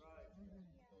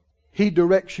He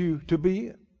directs you to be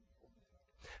in.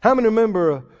 How many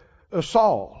remember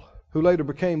Saul, who later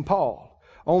became Paul,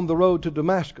 on the road to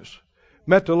Damascus,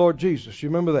 met the Lord Jesus? You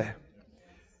remember that?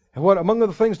 And what among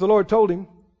other things the Lord told him?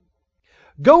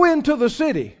 Go into the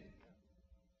city,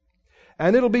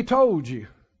 and it'll be told you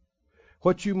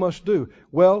what you must do.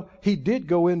 Well, he did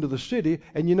go into the city,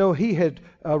 and he had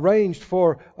arranged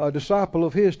for a disciple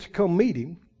of his to come meet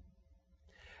him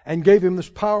and gave him this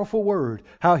powerful word,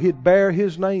 how he'd bear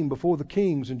his name before the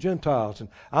kings and Gentiles.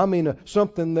 And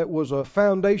something that was a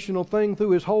foundational thing through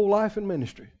his whole life and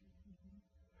ministry.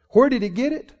 Where did he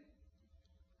get it?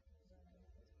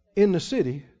 In the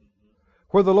city,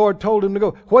 where the Lord told him to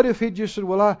go. What if he just said,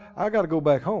 well, I got to go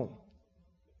back home?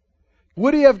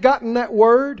 Would he have gotten that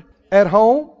word at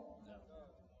home?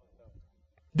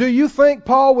 Do you think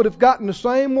Paul would have gotten the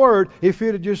same word if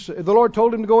the Lord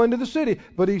told him to go into the city?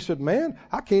 But he said, man,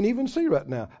 I can't even see right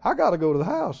now. I got to go to the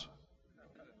house.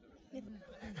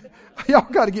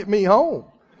 Y'all got to get me home.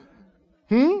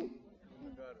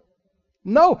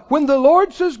 No, when the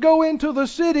Lord says go into the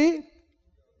city,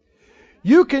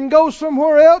 you can go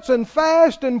somewhere else and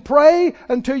fast and pray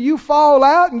until you fall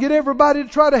out and get everybody to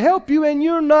try to help you, and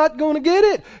you're not going to get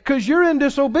it because you're in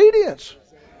disobedience.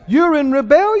 You're in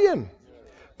rebellion.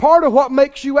 Part of what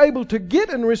makes you able to get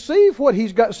and receive what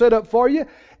He's got set up for you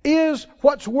is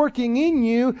what's working in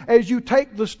you as you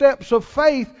take the steps of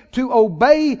faith to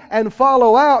obey and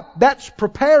follow out. That's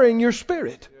preparing your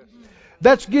spirit.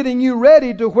 That's getting you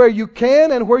ready to where you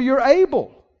can and where you're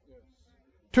able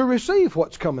to receive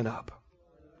what's coming up.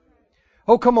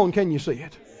 Oh, come on, can you see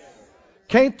it?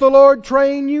 Can't the Lord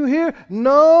train you here?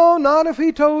 No, not if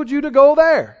He told you to go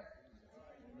there.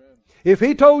 If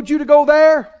He told you to go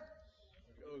there,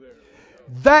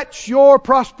 that's your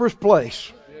prosperous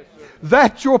place.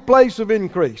 That's your place of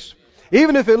increase.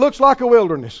 Even if it looks like a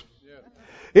wilderness.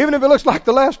 Even if it looks like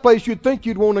the last place you'd think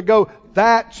you'd want to go,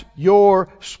 that's your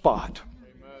spot.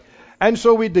 And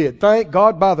so we did. Thank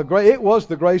God by the grace. It was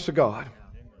the grace of God.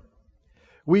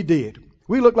 We did.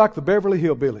 We looked like the Beverly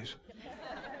Hillbillies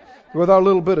with our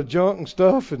little bit of junk and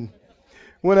stuff, and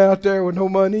went out there with no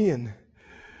money.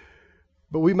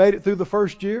 But we made it through the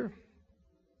first year.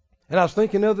 And I was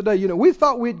thinking the other day, we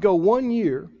thought we'd go 1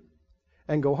 year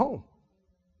and go home.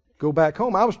 Go back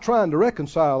home. I was trying to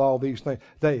reconcile all these things.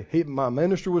 My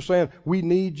minister was saying, we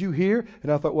need you here.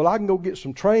 And I thought, well, I can go get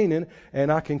some training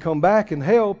and I can come back and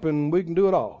help and we can do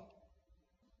it all.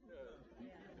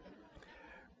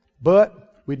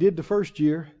 But we did the first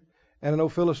year, and I know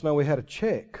Phyllis and I, we had a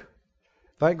check.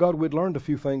 Thank God we'd learned a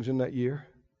few things in that year.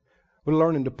 We're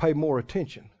learning to pay more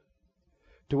attention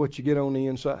to what you get on the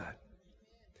inside.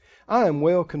 I am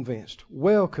well convinced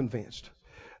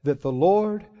that the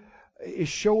Lord is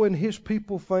showing His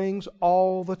people things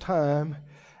all the time,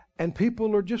 and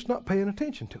people are just not paying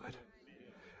attention to it.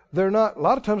 They're not, a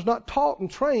lot of times, not taught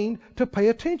and trained to pay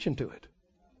attention to it.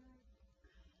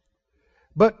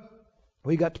 But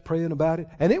we got to praying about it,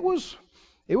 and it was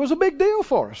It was a big deal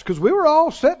for us because we were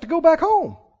all set to go back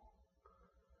home.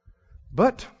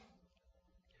 But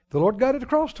the Lord got it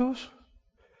across to us.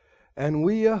 And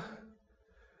we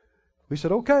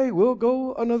said, okay, we'll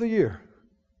go another year.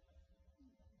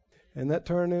 And that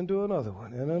turned into another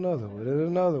one, and another one, and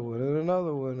another one, and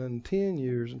another one, and 10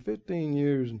 years, and 15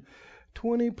 years, and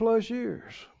 20 plus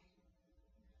years.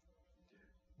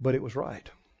 But it was right.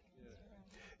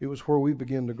 It was where we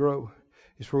began to grow.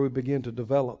 It's where we began to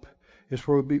develop. It's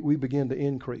where we began to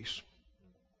increase.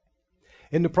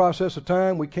 In the process of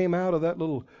time, we came out of that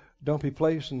little dumpy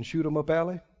place and shoot 'em up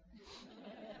alley.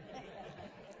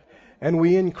 And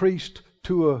we increased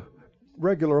to a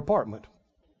regular apartment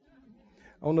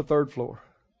on the 3rd floor.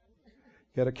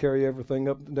 Got to carry everything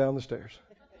up and down the stairs.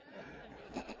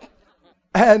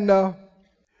 And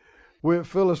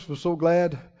Phyllis was so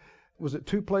glad. Was at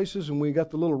 2 places, and we got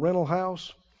the little rental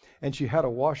house, and she had a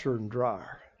washer and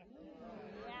dryer.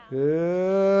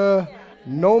 Yeah,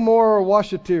 no more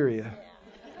washateria.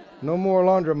 No more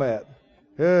laundromat.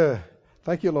 Yeah,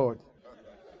 thank you, Lord.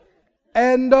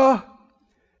 And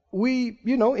we,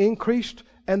 increased,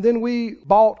 and then we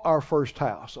bought our first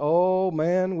house. Oh,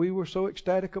 man, we were so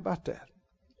ecstatic about that.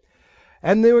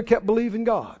 And then we kept believing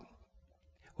God.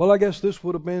 Well, I guess this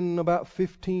would have been about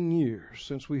 15 years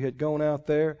since we had gone out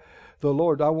there. The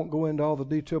Lord, I won't go into all the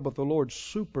detail, but the Lord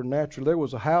supernaturally. There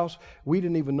was a house. We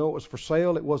didn't even know it was for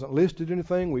sale. It wasn't listed or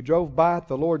anything. We drove by it.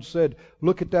 The Lord said,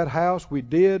 look at that house. We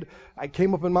did. I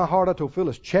came up in my heart. I told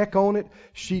Phyllis, check on it.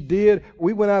 She did.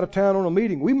 We went out of town on a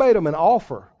meeting. We made them an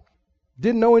offer.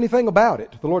 Didn't know anything about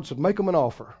it. The Lord said, make them an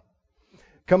offer.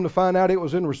 Come to find out it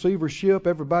was in receivership.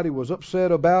 Everybody was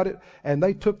upset about it. And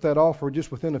they took that offer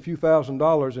just within a few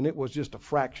 $1,000s, and it was just a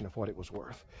fraction of what it was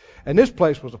worth. And this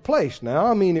place was a place now.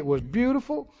 I mean, it was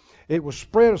beautiful. It was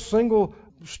spread, a single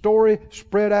story,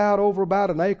 spread out over about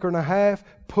 1.5 acres,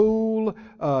 pool,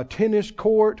 tennis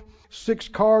court,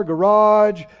 6-car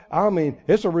garage. I mean,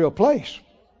 it's a real place.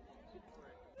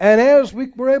 And as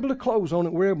we were able to close on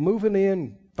it, we were moving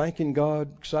in, thanking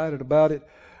God, excited about it.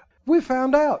 We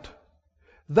found out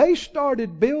they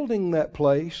started building that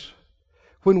place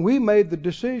when we made the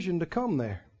decision to come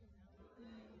there.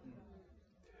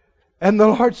 And the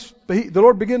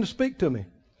Lord began to speak to me.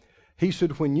 He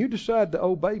said, when you decide to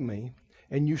obey me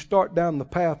and you start down the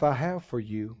path I have for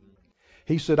you,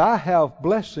 He said, I have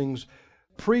blessings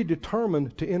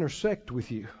predetermined to intersect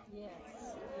with you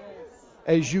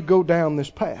as you go down this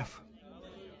path.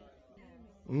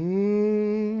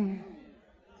 Do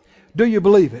you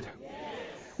believe it?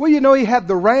 Well, He had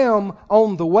the ram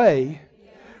on the way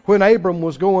when Abram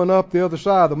was going up the other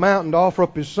side of the mountain to offer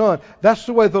up his son. That's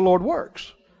the way the Lord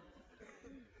works.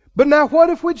 But now what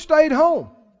if we'd stayed home?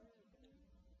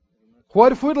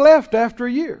 What if we'd left after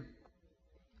a year?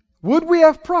 Would we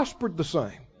have prospered the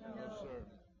same?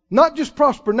 Not just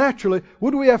prosper naturally.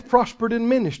 Would we have prospered in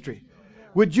ministry?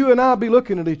 Would you and I be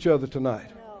looking at each other tonight?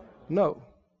 No.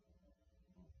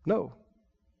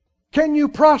 Can you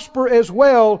prosper as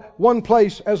well one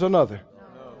place as another?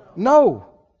 No.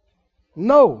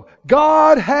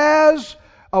 God has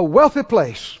a wealthy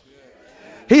place.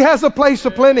 He has a place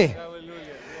of plenty.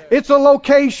 It's a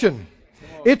location.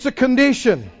 It's a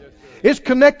condition. It's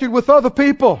connected with other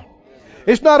people.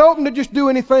 It's not open to just do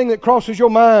anything that crosses your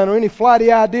mind or any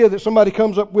flighty idea that somebody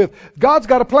comes up with. God's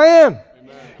got a plan.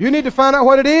 You need to find out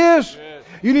what it is.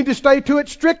 You need to stay to it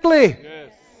strictly.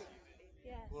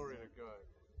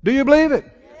 Do you believe it?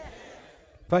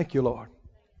 Thank you, Lord.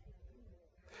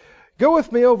 Go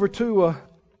with me over to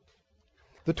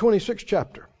the 26th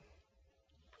chapter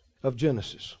of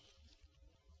Genesis.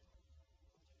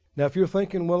 Now, if you're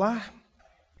thinking, well,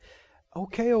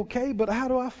 okay, but how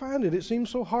do I find it? It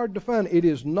seems so hard to find. It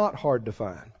is not hard to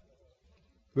find.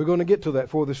 We're going to get to that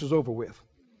before this is over with.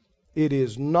 It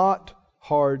is not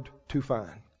hard to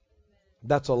find.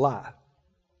 That's a lie.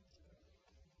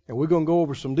 And we're going to go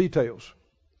over some details.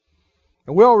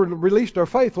 And we all released our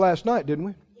faith last night, didn't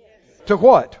we? Yes. To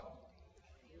what?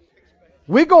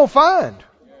 We're going to find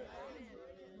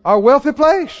our wealthy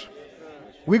place.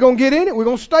 We're going to get in it. We're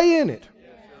going to stay in it.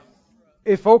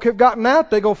 If folk have gotten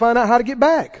out, they're going to find out how to get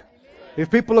back.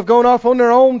 If people have gone off on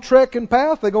their own trek and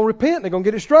path, they're going to repent. They're going to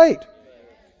get it straight.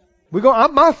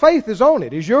 My faith is on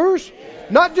it. Is yours?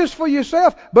 Not just for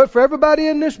yourself, but for everybody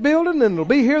in this building, and it'll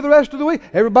be here the rest of the week.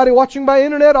 Everybody watching by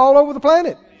internet all over the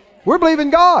planet. We're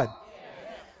believing God.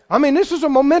 I mean, this is a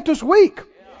momentous week.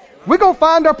 We're going to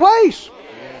find our place.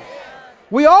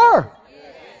 We are.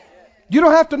 You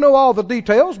don't have to know all the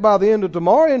details by the end of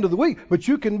tomorrow, end of the week, but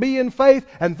you can be in faith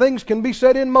and things can be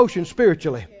set in motion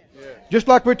spiritually. Just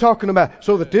like we're talking about.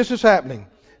 So that this is happening.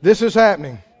 This is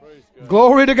happening.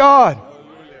 Glory to God.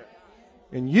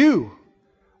 And you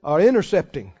are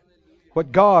intercepting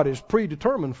what God has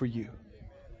predetermined for you.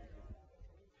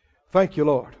 Thank you,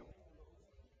 Lord.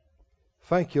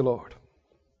 Thank you, Lord.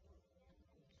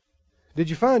 Did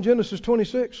you find Genesis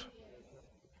 26?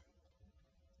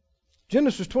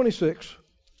 Genesis 26,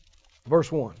 verse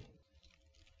 1.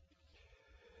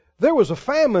 There was a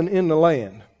famine in the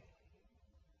land,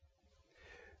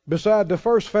 beside the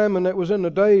first famine that was in the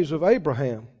days of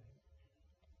Abraham.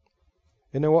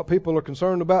 You know what people are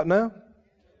concerned about now?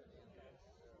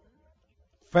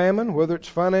 Famine, whether it's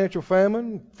financial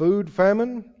famine, food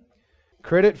famine,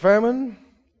 credit famine,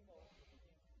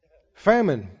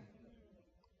 famine.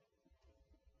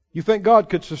 You think God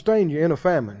could sustain you in a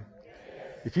famine?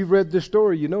 If you've read this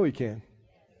story, you know He can.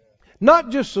 Not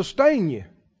just sustain you.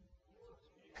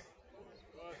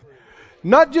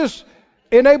 Not just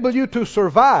enable you to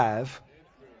survive,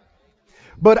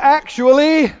 but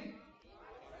actually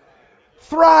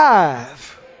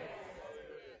thrive.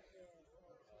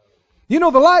 You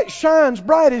know, the light shines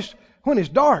brightest when it's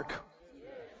dark,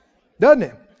 doesn't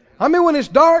it? I mean, when it's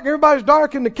dark, everybody's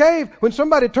dark in the cave. When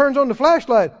somebody turns on the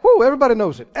flashlight, whoo, everybody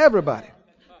knows it. Everybody.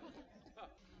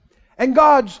 And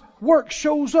God's work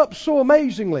shows up so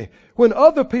amazingly when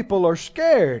other people are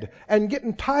scared and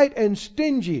getting tight and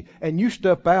stingy, and you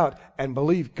step out and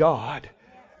believe God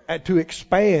to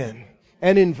expand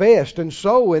and invest and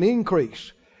sow and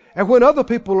increase. And when other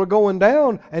people are going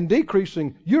down and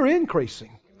decreasing, you're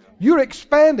increasing. You're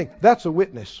expanding. That's a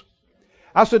witness.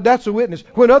 I said, that's a witness.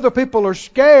 When other people are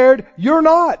scared, you're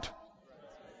not.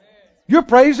 You're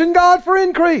praising God for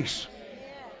increase.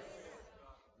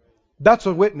 That's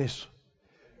a witness.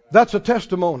 That's a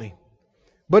testimony.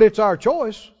 But it's our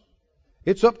choice.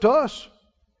 It's up to us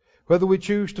whether we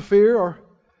choose to fear or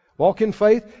walk in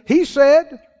faith. He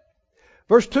said,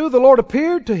 verse 2, the Lord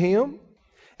appeared to him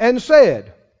and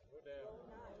said,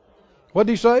 what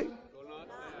did He say?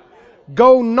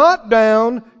 Go not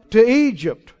down to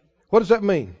Egypt. What does that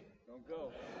mean?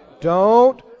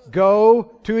 Don't go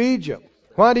to Egypt.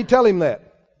 Why did He tell him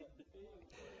that?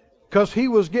 Because he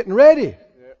was getting ready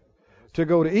to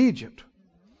go to Egypt.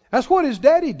 That's what his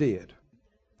daddy did.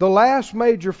 The last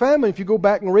major famine, if you go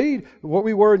back and read what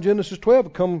we were in Genesis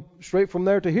 12, come straight from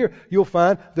there to here, you'll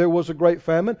find there was a great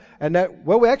famine. And that,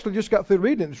 well, we actually just got through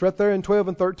reading it. It's right there in 12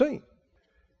 and 13.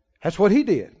 That's what he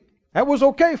did. That was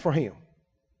okay for him.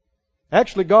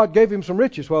 Actually, God gave him some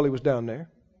riches while he was down there.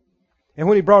 And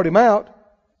when He brought him out,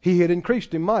 He had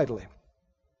increased him mightily.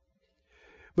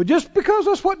 But just because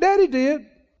that's what Daddy did,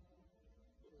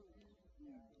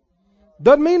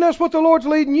 doesn't mean that's what the Lord's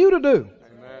leading you to do.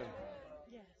 Amen.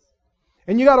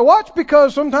 And you got to watch,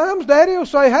 because sometimes Daddy will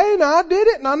say, hey, now I did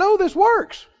it and I know this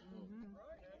works.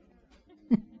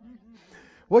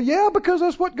 Well, yeah, because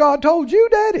that's what God told you,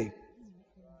 Daddy.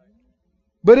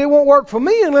 But it won't work for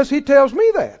me unless He tells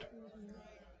me that.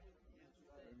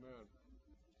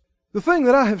 The thing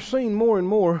that I have seen more and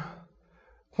more,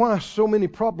 why so many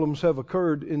problems have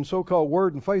occurred in so-called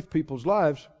Word and Faith people's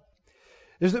lives,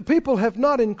 is that people have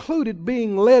not included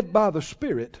being led by the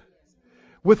Spirit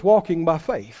with walking by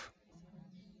faith.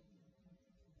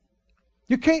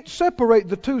 You can't separate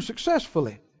the two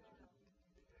successfully.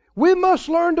 We must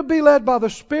learn to be led by the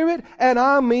Spirit, and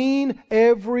I mean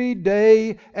every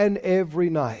day and every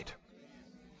night.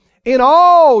 In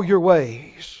all your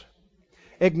ways,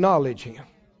 acknowledge Him.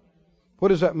 What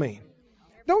does that mean?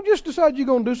 Don't just decide you're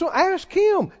going to do something. Ask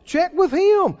Him. Check with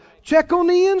Him. Check on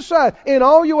the inside. In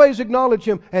all your ways acknowledge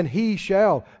Him, and He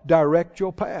shall direct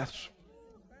your paths.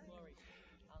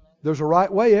 There's a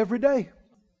right way every day.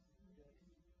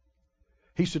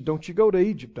 He said, don't you go to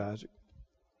Egypt, Isaac.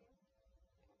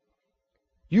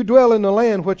 You dwell in the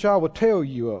land which I will tell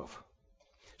you of.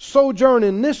 Sojourn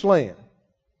in this land.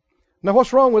 Now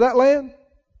what's wrong with that land?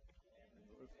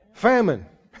 Famine.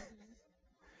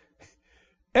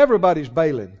 Everybody's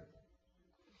bailing.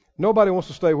 Nobody wants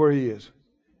to stay where he is.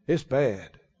 It's bad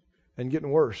and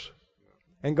getting worse.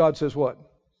 And God says what?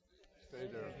 Stay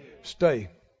there. Stay.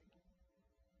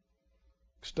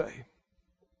 Stay.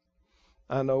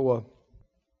 I know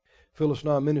Phyllis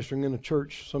and I ministering in a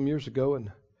church some years ago,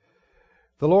 and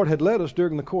the Lord had led us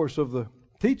during the course of the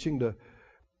teaching to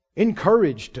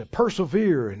encourage, to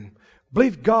persevere and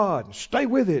believe God and stay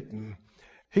with it. And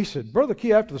he said, Brother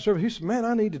Key, after the service, he said, man,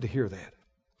 I needed to hear that.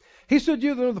 He said,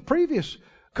 you know, the previous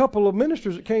couple of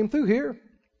ministers that came through here,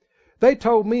 they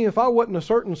told me if I wasn't a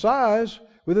certain size,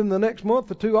 within the next month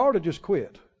or two, I ought to just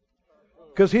quit.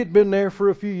 Because he'd been there for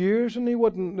a few years and the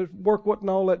work wasn't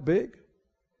all that big.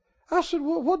 I said,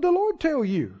 well, what did the Lord tell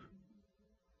you?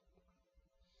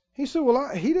 He said, well,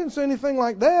 he didn't say anything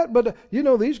like that, but you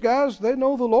know, these guys, they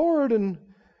know the Lord, and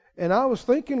And I was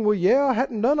thinking, well, yeah, I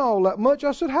hadn't done all that much.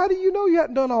 I said, how do you know you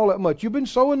hadn't done all that much? You've been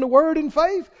sowing the Word in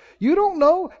faith. You don't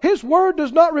know. His Word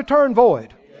does not return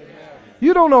void.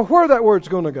 You don't know where that Word's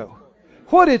going to go,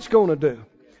 what it's going to do.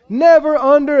 Never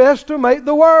underestimate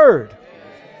the Word.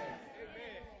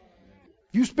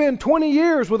 You spend 20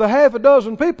 years with a half a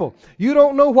dozen people. You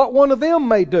don't know what one of them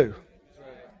may do.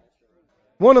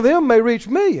 One of them may reach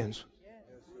millions.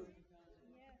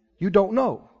 You don't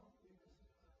know.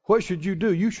 What should you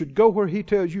do? You should go where He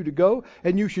tells you to go,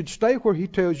 and you should stay where He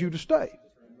tells you to stay.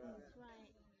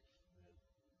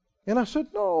 And I said,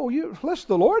 no, unless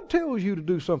the Lord tells you to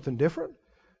do something different.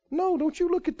 No, don't you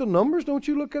look at the numbers. Don't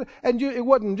you look at it. And it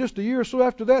wasn't just a year or so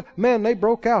after that. Man, they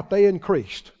broke out. They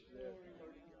increased.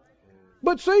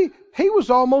 But see, he was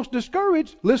almost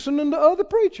discouraged listening to other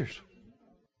preachers.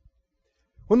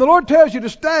 When the Lord tells you to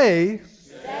stay.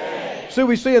 See,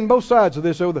 we see in both sides of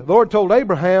this. So the Lord told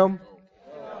Abraham,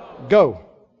 go.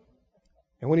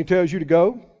 And when He tells you to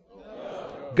go,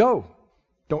 go.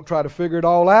 Don't try to figure it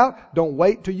all out. Don't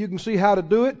wait till you can see how to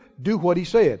do it. Do what He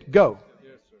said. Go.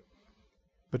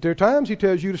 But there are times He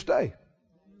tells you to stay.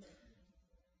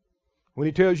 When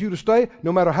He tells you to stay,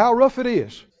 no matter how rough it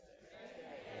is.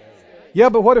 Yeah,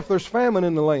 but what if there's famine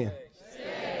in the land?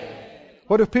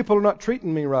 What if people are not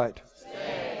treating me right?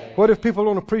 What if people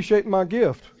don't appreciate my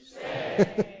gift?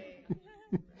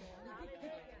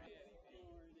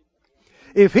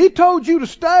 If He told you to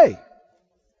stay,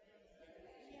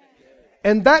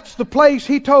 and that's the place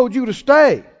He told you to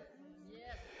stay,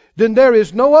 then there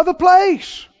is no other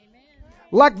place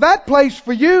like that place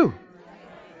for you.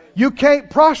 You can't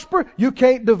prosper, you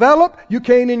can't develop, you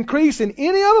can't increase in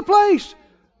any other place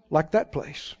like that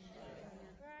place.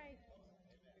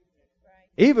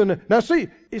 Even, now see,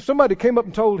 if somebody came up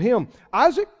and told him,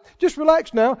 Isaac, just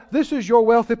relax now, this is your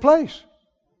wealthy place.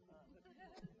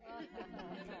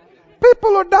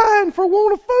 People are dying for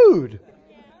want of food.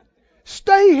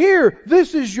 Stay here,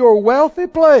 this is your wealthy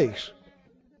place.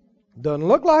 Doesn't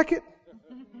look like it.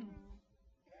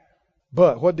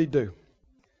 But what did he do?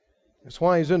 That's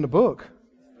why he's in the book.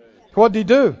 What did he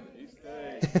do?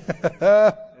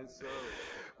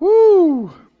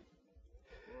 Woo!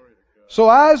 So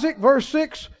Isaac, verse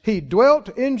 6, he dwelt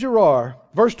in Gerar.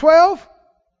 Verse 12,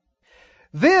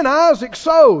 then Isaac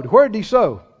sowed. Where did he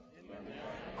sow?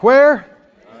 Where?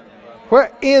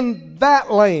 Where? In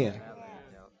that land.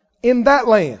 In that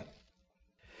land.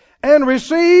 And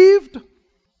received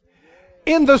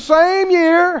in the same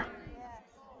year,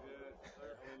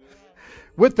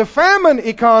 with the famine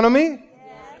economy,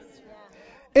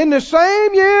 in the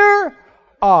same year,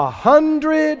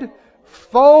 100-fold,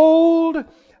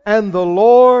 and the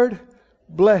Lord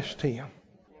blessed him.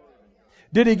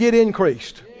 Did he get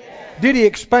increased? Did he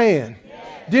expand?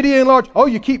 Did he enlarge? Oh,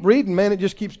 you keep reading, man, it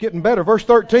just keeps getting better. Verse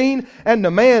 13, and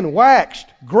the man waxed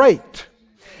great,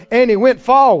 and he went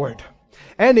forward,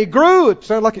 and he grew, it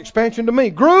sounded like expansion to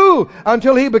me, grew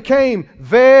until he became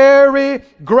very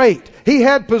great. He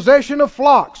had possession of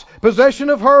flocks,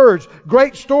 possession of herds,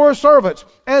 great store of servants,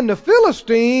 and the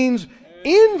Philistines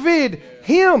envied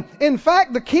him. In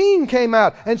fact, the king came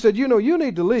out and said, you know, you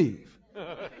need to leave.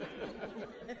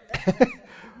 He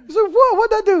said,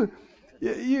 what'd I do?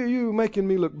 You making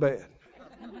me look bad.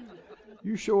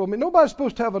 You show me. Nobody's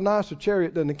supposed to have a nicer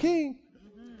chariot than the king.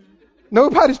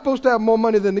 Nobody's supposed to have more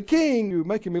money than the king. You're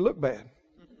making me look bad.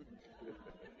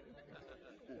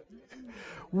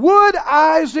 Would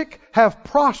Isaac have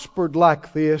prospered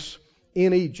like this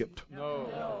in Egypt?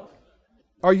 No.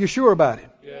 Are you sure about it?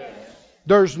 Yes.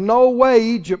 There's no way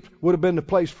Egypt would have been the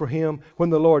place for him when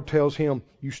the Lord tells him,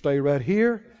 you stay right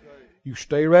here, you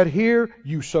stay right here,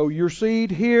 you sow your seed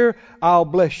here, I'll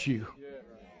bless you.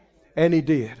 And he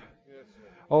did.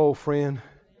 Oh, friend,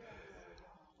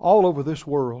 all over this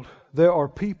world, there are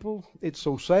people, it's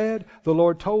so sad, the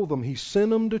Lord told them, He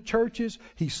sent them to churches,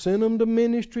 He sent them to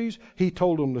ministries, He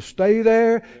told them to stay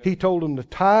there, He told them to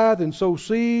tithe and sow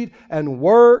seed and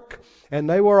work, and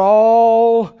they were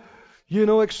all,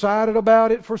 excited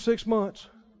about it for 6 months.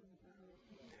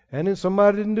 And then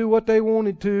somebody didn't do what they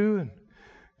wanted to,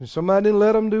 and somebody didn't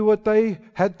let them do what they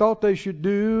had thought they should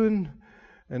do,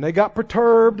 and they got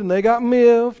perturbed, and they got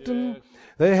miffed, and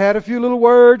they had a few little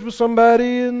words with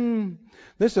somebody, and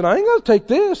they said, I ain't got to take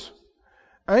this.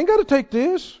 I ain't got to take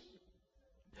this.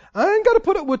 I ain't got to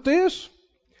put up with this.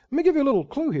 Let me give you a little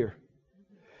clue here.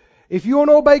 If you want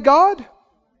to obey God,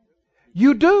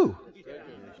 you do.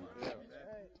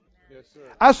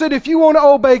 I said, if you want to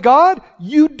obey God,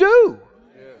 you do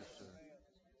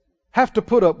have to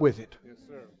put up with it.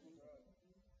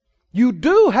 You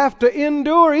do have to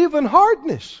endure even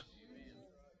hardness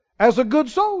as a good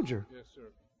soldier.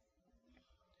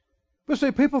 But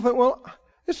see, people think, well,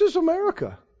 this is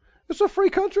America. It's a free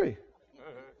country.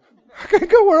 I can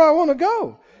go where I want to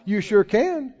go. You sure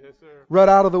can. Yes, sir. Right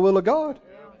out of the will of God.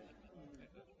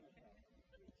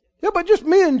 Yeah, but just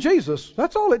me and Jesus.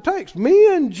 That's all it takes.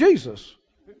 Me and Jesus.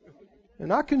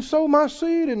 And I can sow my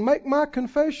seed and make my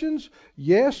confessions.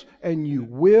 Yes, and you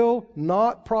will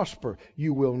not prosper.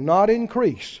 You will not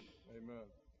increase. Amen.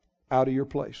 Out of your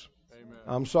place. Amen.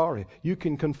 I'm sorry. You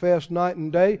can confess night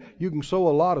and day. You can sow a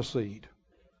lot of seed.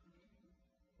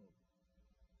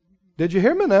 Did you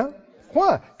hear me now?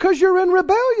 Why? Because you're in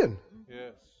rebellion.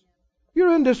 Yes.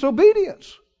 You're in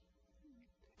disobedience.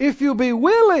 If you be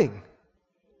willing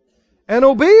and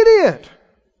obedient,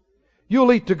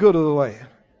 you'll eat the good of the land.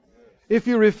 If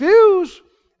you refuse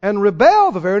and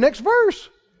rebel, the very next verse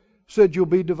said you'll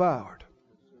be devoured.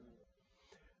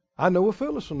 I know with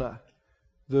Phyllis and I,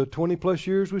 the 20 plus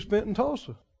years we spent in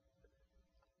Tulsa,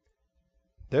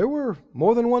 there were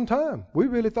more than one time we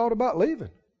really thought about leaving.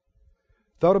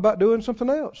 Thought about doing something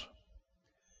else.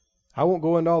 I won't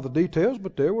go into all the details,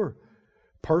 but there were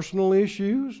personal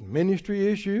issues, ministry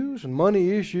issues, and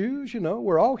money issues. You know,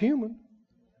 we're all human.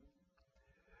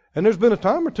 And there's been a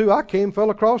time or two I fell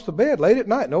across the bed late at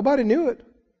night. Nobody knew it.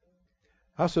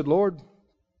 I said, Lord,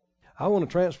 I want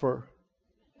to transfer.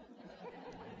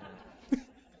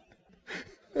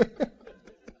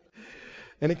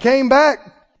 And it came back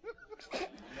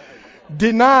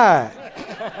denied.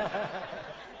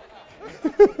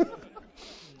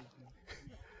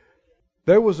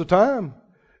 There was a time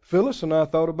Phyllis and I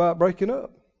thought about breaking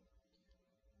up.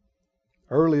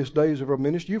 Earliest days of our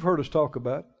ministry, you've heard us talk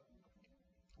about it.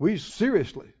 We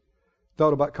seriously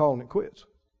thought about calling it quits.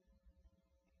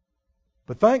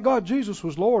 But thank God Jesus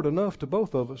was Lord enough to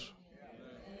both of us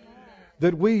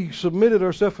that we submitted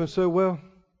ourselves and said, well,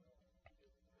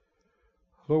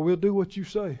 Lord, we'll do what you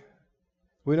say.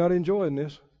 We're not enjoying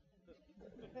this.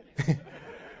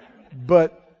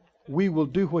 But we will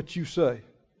do what you say.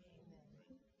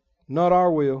 Not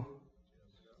our will.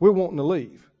 We're wanting to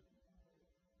leave.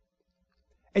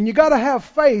 And you got to have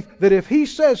faith that if He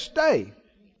says stay,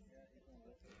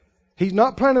 He's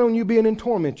not planning on you being in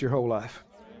torment your whole life.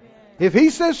 If He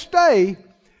says stay,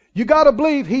 you got to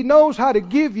believe He knows how to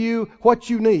give you what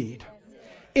you need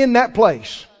in that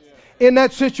place, in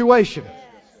that situation.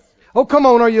 Oh, come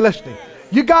on, are you listening?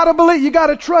 You got to believe, you got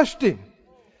to trust Him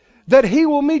that He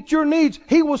will meet your needs.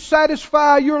 He will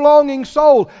satisfy your longing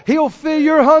soul. He'll fill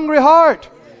your hungry heart.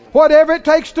 Whatever it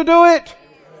takes to do it.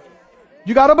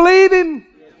 You got to believe Him.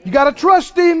 You got to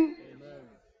trust Him.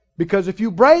 Because if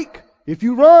you break, if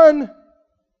you run,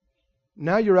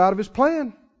 now you're out of His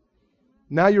plan.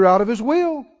 Now you're out of His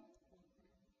will.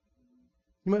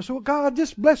 You might say, well, God,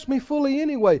 just bless me fully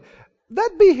anyway.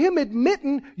 That'd be Him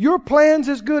admitting your plan's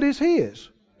as good as His.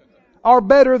 Or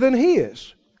better than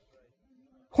His.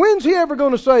 When's He ever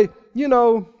going to say, you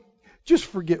know, just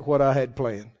forget what I had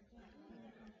planned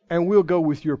and we'll go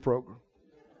with your program?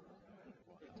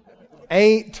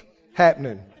 Ain't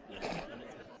happening.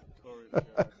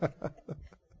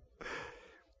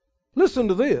 Listen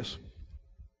to this.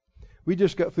 We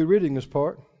just got through reading this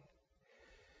part.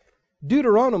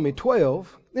 Deuteronomy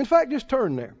 12. In fact, just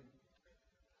turn there.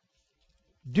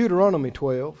 Deuteronomy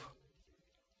 12.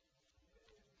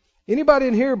 Anybody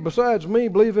in here besides me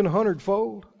believe in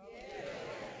 100-fold?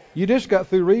 You just got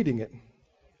through reading it.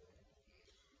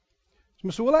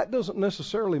 So, well, that doesn't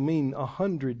necessarily mean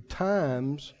 100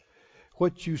 times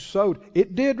what you sowed.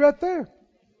 It did right there.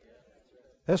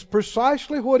 That's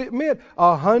precisely what it meant.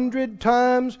 100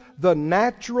 times the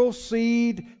natural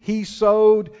seed he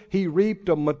sowed, he reaped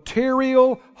a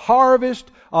material harvest.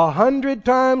 100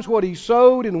 times what he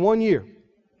sowed in 1 year.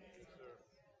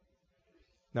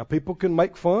 Now, people can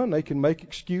make fun. They can make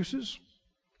excuses.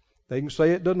 They can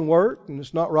say it doesn't work and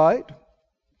it's not right.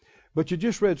 But you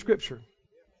just read Scripture.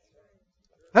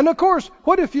 And of course,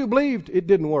 what if you believed it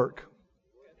didn't work?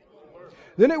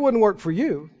 Then it wouldn't work for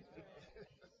you.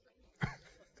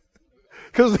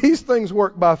 Because these things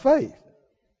work by faith.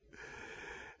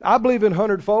 I believe in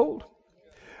 100-fold.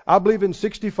 I believe in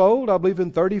 60-fold. I believe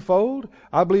in 30-fold.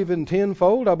 I believe in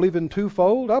 10-fold. I believe in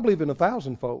 2-fold. I believe in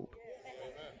 1,000-fold.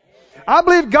 I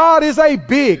believe God is a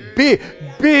big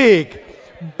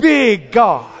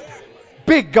God.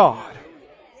 Big God.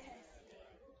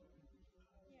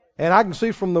 And I can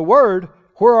see from the Word,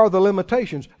 where are the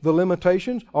limitations? The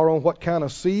limitations are on what kind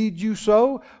of seed you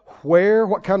sow,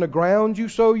 what kind of ground you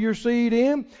sow your seed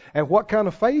in, and what kind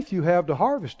of faith you have to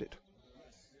harvest it.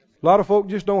 A lot of folk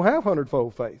just don't have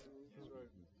 100-fold faith.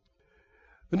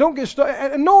 And don't get stuck.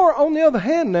 And nor, on the other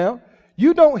hand now,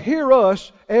 you don't hear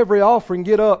us every offering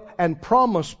get up and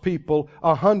promise people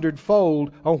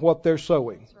 100-fold on what they're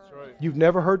sowing. You've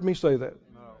never heard me say that.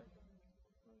 No.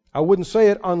 I wouldn't say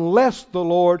it unless the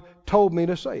Lord told me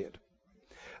to say it.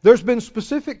 There's been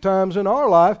specific times in our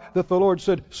life that the Lord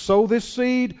said, sow this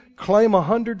seed, claim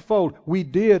 100-fold. We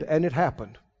did, and it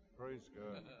happened. Praise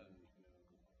God.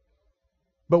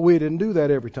 But we didn't do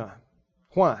that every time.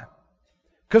 Why?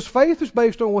 Because faith is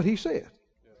based on what He said.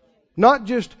 Not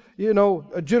just,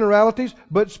 generalities,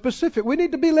 but specific. We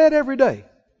need to be led every day.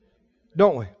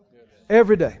 Don't we?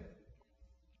 Every day.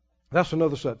 That's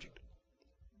another subject.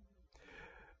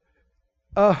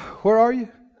 Where are you?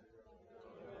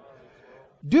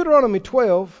 Deuteronomy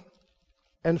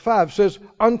 12:5 says,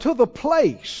 unto the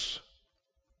place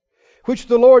which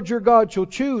the Lord your God shall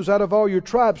choose out of all your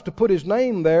tribes to put His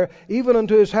name there, even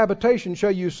unto His habitation shall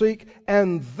you seek,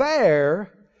 and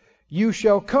there you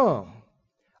shall come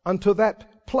unto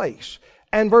that place.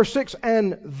 And verse 6,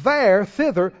 and there,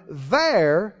 thither,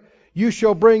 there you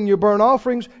shall bring your burnt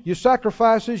offerings, your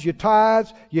sacrifices, your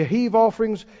tithes, your heave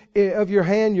offerings of your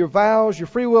hand, your vows, your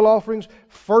freewill offerings,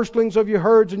 firstlings of your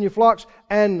herds and your flocks.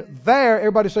 And there,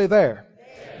 everybody say there.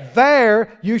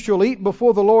 There you shall eat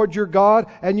before the Lord your God,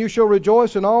 and you shall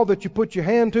rejoice in all that you put your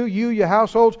hand to, you, your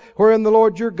households, wherein the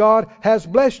Lord your God has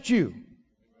blessed you.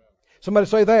 Somebody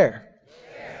say there.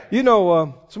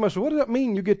 Somebody said, what does that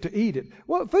mean you get to eat it?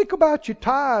 Well, think about your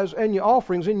tithes and your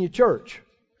offerings in your church.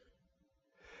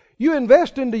 You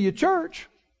invest into your church,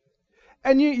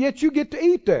 and yet you get to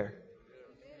eat there.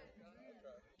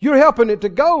 You're helping it to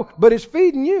go, but it's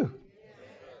feeding you.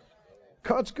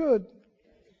 God's good.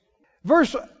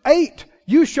 Verse 8,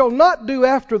 you shall not do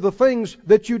after the things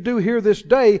that you do here this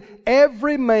day,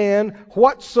 every man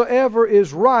whatsoever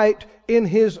is right in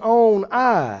his own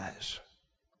eyes.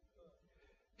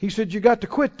 He said you got to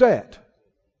quit that.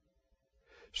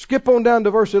 Skip on down to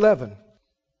verse 11.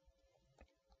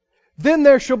 Then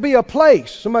there shall be a place.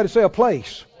 Somebody say a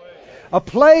place. A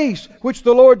place which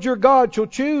the Lord your God shall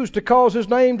choose to cause His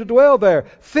name to dwell there.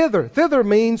 Thither. Thither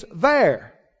means there.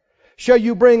 Shall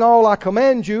you bring all I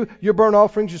command you, your burnt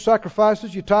offerings, your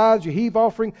sacrifices, your tithes, your heave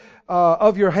offering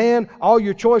of your hand, all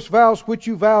your choice vows which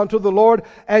you vow unto the Lord,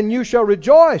 and you shall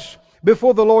rejoice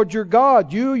before the Lord your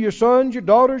God, you, your sons, your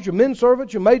daughters, your men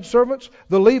servants, your maid servants,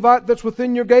 the Levite that's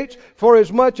within your gates, for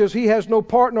as much as he has no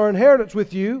part nor inheritance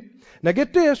with you. Now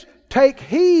get this, take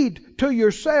heed to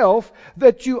yourself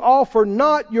that you offer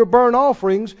not your burnt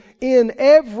offerings in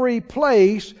every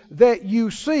place that you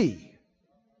see.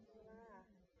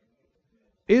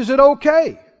 Is it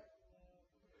okay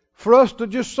for us to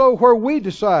just sow where we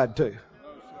decide to?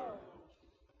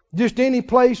 Just any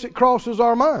place that crosses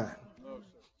our mind?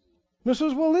 And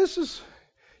says, well,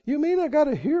 you mean I got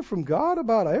to hear from God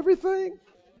about everything?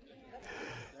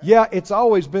 Yeah, it's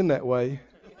always been that way.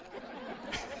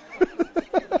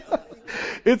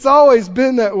 It's always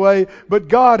been that way, but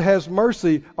God has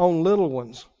mercy on little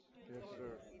ones.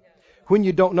 When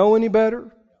you don't know any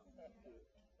better,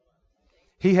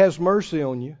 He has mercy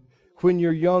on you. When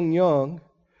you're young.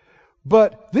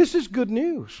 But this is good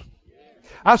news.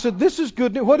 I said, this is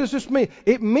good news. What does this mean?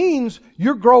 It means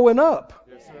you're growing up.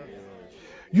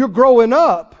 You're growing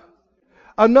up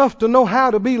enough to know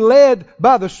how to be led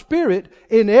by the Spirit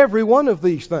in every one of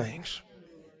these things.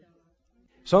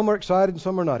 Some are excited and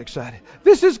some are not excited.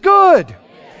 This is good.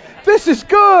 This is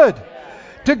good.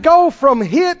 To go from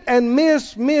hit and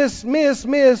miss,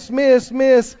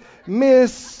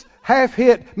 half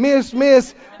hit, miss.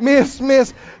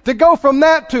 To go from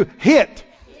that to hit.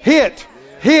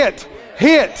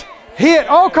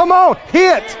 Oh, come on,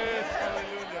 hit.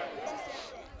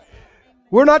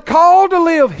 We're not called to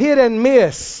live hit and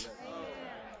miss.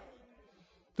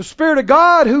 The Spirit of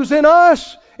God who's in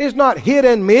us is not hit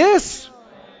and miss.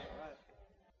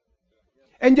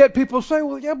 And yet people say,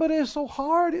 well, yeah, but it's so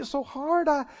hard.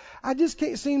 I just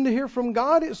can't seem to hear from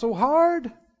God. It's so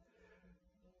hard.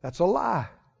 That's a lie.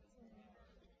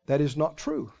 That is not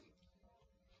true.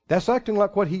 That's acting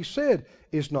like what He said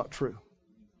is not true.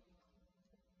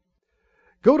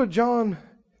 Go to John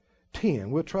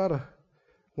 10. We'll try to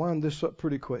wind this up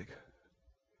pretty quick.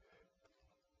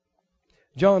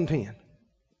 John 10. I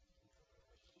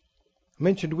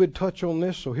mentioned we'd touch on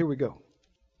this, so here we go.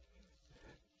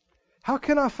 How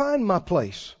can I find my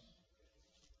place?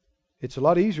 It's a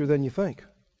lot easier than you think.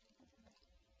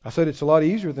 I said it's a lot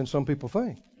easier than some people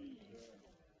think.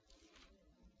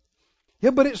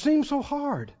 Yeah, but it seems so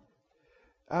hard.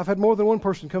 I've had more than one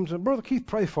person come and say, Brother Keith,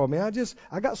 pray for me.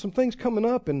 I got some things coming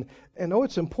up and oh,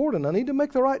 it's important. I need to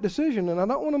make the right decision and I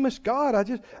don't want to miss God. I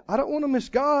don't want to miss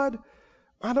God.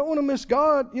 I don't want to miss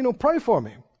God. Pray for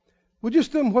me. Well,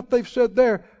 just them, what they've said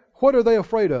there, what are they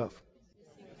afraid of?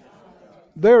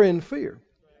 They're in fear.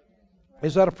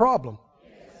 Is that a problem?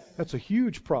 That's a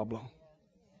huge problem.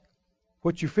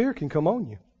 What you fear can come on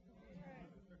you.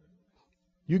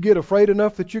 You get afraid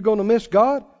enough that you're going to miss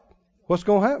God, what's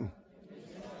going to happen?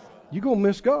 You're going to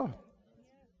miss God.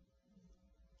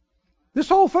 This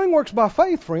whole thing works by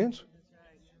faith, friends.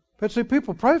 But see,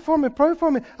 people pray for me, pray for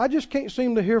me. I just can't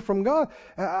seem to hear from God.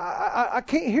 I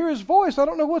can't hear His voice. I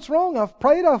don't know what's wrong. I've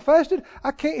prayed, I've fasted.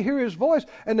 I can't hear His voice.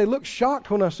 And they looked shocked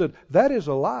when I said, that is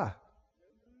a lie.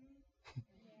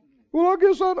 Well, I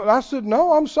guess I said,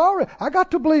 no, I'm sorry. I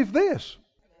got to believe this.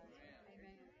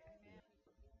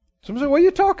 Somebody said, what are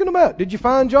you talking about? Did you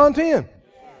find John 10?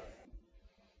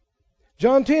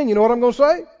 John 10, you know what I'm going to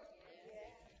say?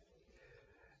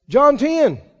 John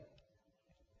 10,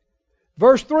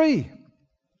 verse 3.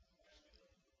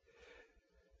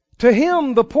 To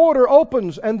him the porter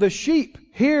opens, and the sheep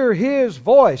hear his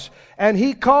voice, and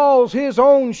he calls his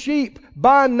own sheep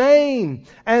by name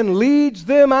and leads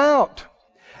them out.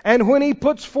 And when he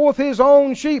puts forth his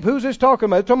own sheep, who's this talking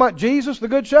about? He's talking about Jesus, the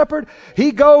good shepherd.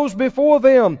 He goes before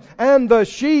them, and the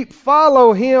sheep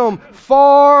follow him,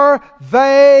 for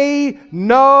they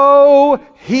know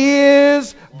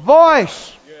his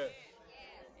voice.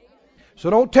 So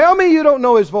don't tell me you don't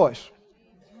know his voice.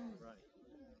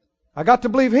 I got to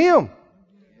believe him.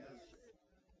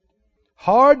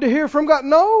 Hard to hear from God?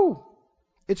 No,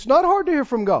 it's not hard to hear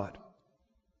from God.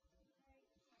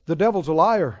 The devil's a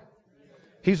liar.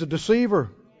 He's a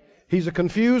deceiver. He's a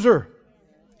confuser.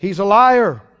 He's a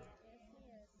liar.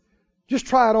 Just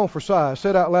try it on for size.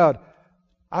 Say it out loud.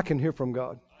 I can hear from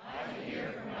God. I can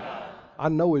hear from God. I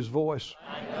know his voice.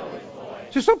 I know his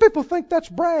voice. See, some people think that's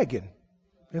bragging.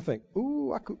 They think,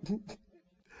 ooh,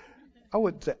 I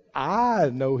would say, I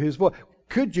know his voice.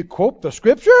 Could you quote the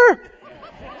scripture?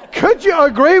 Could you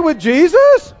agree with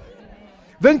Jesus?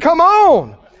 Then come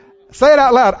on. Say it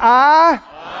out loud. I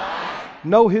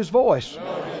know his voice.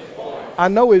 I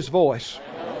know his voice.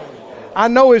 I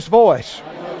know his voice.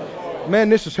 Man,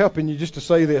 this is helping you just to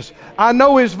say this. I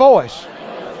know his voice.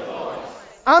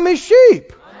 I'm his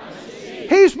sheep.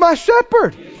 He's my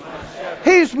shepherd.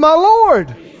 He's my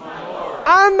Lord.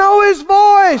 I know his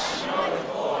voice.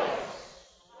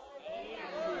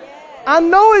 I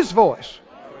know his voice.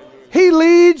 He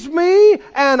leads me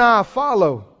and I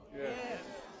follow.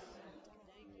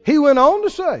 He went on to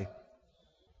say,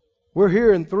 we're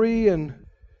here in 3 and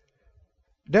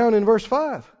down in verse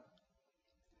 5.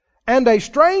 And a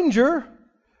stranger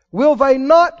will they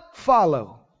not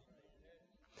follow,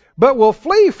 but will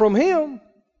flee from him.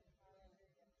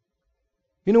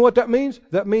 You know what that means?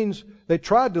 That means they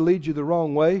tried to lead you the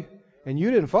wrong way and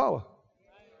you didn't follow.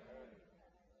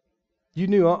 You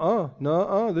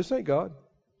knew, this ain't God.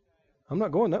 I'm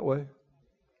not going that way.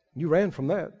 You ran from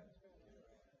that.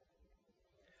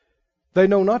 They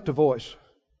know not the voice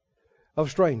of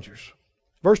strangers.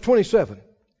 Verse 27.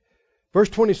 Verse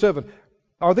 27.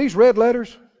 Are these red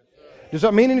letters? Does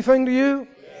that mean anything to you?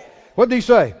 What did he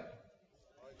say?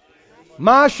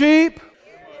 My sheep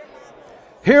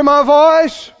hear my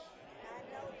voice.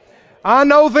 I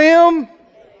know them.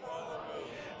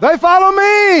 They follow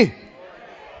me.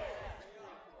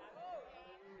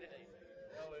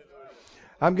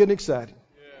 I'm getting excited.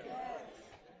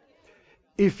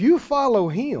 If you follow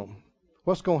him,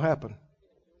 what's going to happen?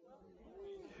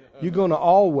 You're going to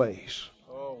always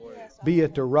be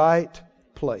at the right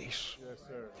place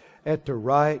at the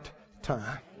right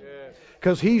time.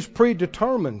 Because he's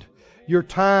predetermined your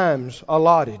times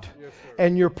allotted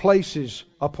and your places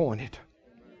appointed.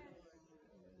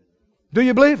 Do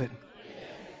you believe it?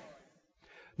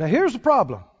 Now here's the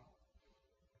problem.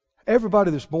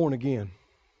 Everybody that's born again,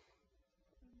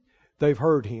 they've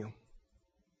heard him.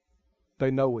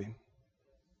 They know him.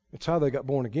 It's how they got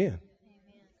born again.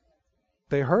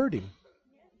 They heard him.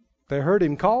 They heard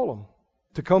him call them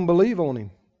to come believe on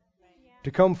him,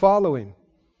 to come follow him.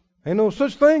 Ain't no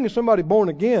such thing as somebody born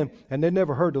again and they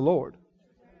never heard the Lord.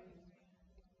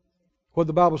 What did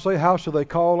the Bible say? How shall they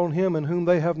call on him in whom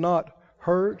they have not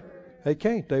heard? They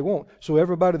can't. They won't. So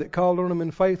everybody that called on him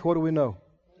in faith, what do we know?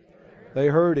 They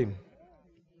heard him.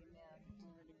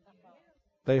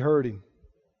 They heard him.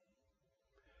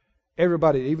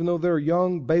 Everybody, even though they're a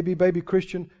young, baby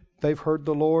Christian, they've heard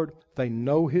the Lord. They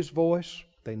know his voice.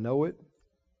 They know it.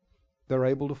 They're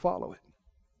able to follow it.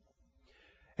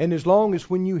 And as long as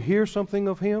when you hear something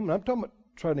of him, and I'm talking about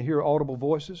trying to hear audible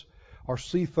voices or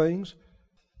see things,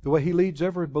 the way he leads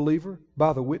every believer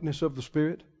by the witness of the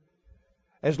Spirit,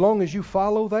 as long as you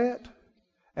follow that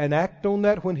and act on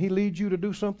that when he leads you to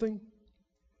do something,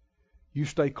 you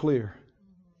stay clear.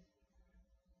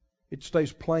 It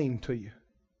stays plain to you.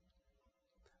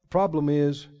 The problem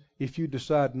is if you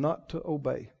decide not to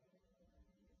obey,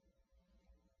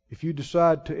 if you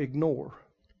decide to ignore,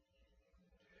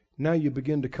 now you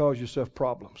begin to cause yourself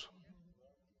problems.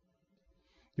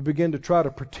 You begin to try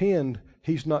to pretend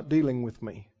He's not dealing with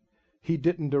me. He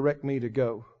didn't direct me to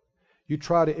go. You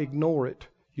try to ignore it.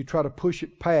 You try to push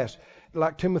it past.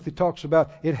 Like Timothy talks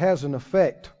about, it has an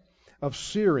effect of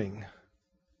searing,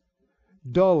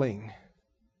 dulling.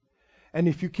 And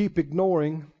if you keep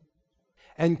ignoring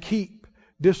and keep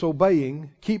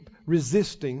disobeying, keep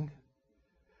resisting,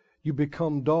 you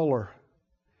become duller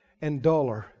and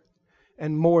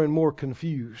more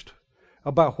confused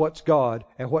about what's God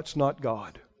and what's not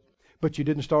God. But you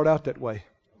didn't start out that way.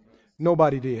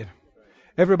 Nobody did.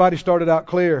 Everybody started out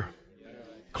clear,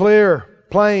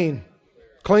 plain,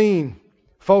 clean,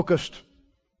 focused,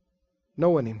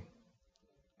 knowing Him.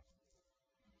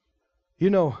 You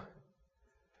know,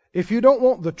 if you don't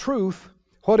want the truth,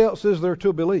 what else is there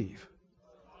to believe?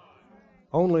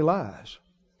 Only lies.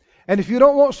 And if you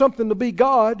don't want something to be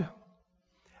God,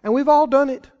 and we've all done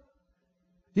it.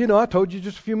 You know, I told you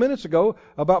just a few minutes ago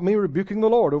about me rebuking the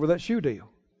Lord over that shoe deal.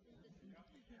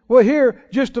 Well, here,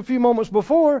 just a few moments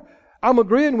before, I'm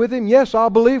agreeing with Him. Yes, I'll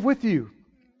believe with you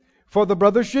for the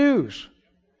brother's shoes.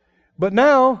 But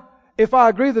now, if I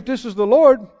agree that this is the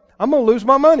Lord, I'm going to lose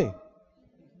my money.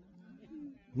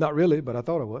 Not really, but I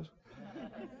thought I was.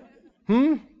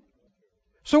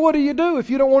 So what do you do if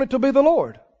you don't want it to be the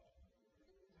Lord?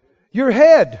 Your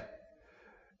head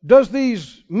does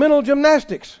these mental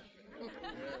gymnastics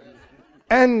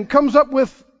and comes up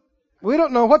with, we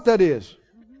don't know what that is.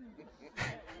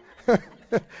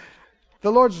 The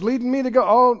Lord's leading me to go,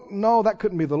 oh, no, that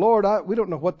couldn't be the Lord. We don't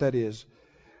know what that is.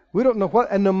 We don't know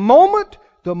what. And the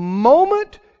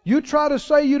moment you try to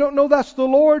say you don't know that's the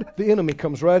Lord, the enemy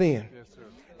comes right in. Yes, sir.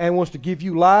 And wants to give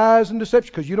you lies and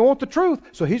deception because you don't want the truth.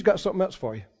 So he's got something else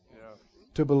for you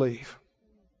to believe.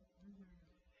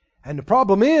 And the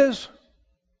problem is,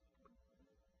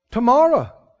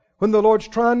 tomorrow, when the Lord's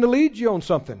trying to lead you on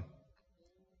something,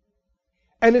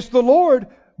 and it's the Lord,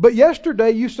 but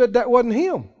yesterday you said that wasn't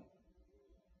Him.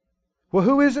 Well,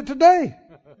 who is it today?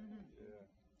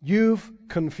 You've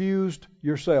confused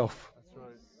yourself. That's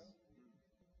right.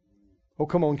 Oh,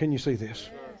 come on, can you see this?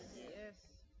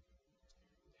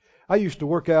 I used to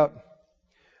work out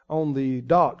on the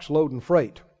docks loading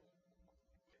freight.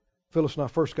 Phyllis and I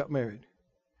first got married.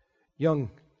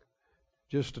 Young,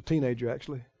 just a teenager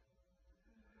actually.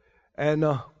 And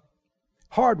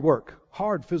hard work,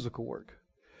 hard physical work.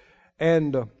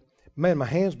 And man, my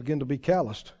hands began to be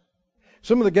calloused.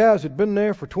 Some of the guys had been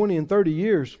there for 20 and 30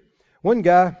 years. One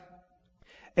guy,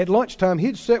 at lunchtime,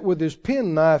 he'd sit with his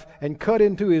penknife and cut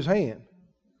into his hand.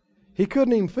 He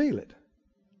couldn't even feel it.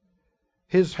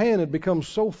 His hand had become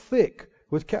so thick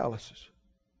with calluses.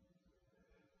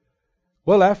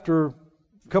 Well, after a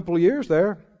couple of years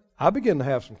there, I began to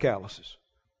have some calluses.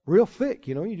 Real thick,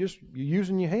 you know, you're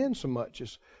using your hands so much.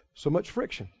 It's so much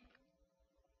friction.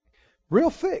 Real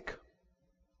thick.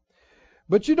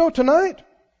 But you know, tonight,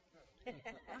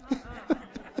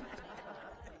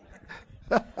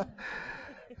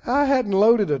 I hadn't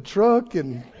loaded a truck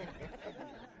in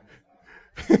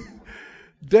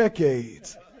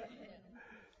decades.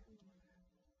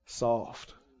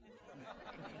 Soft.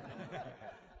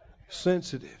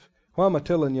 Sensitive. Why am I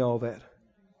telling you all that?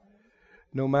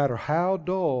 No matter how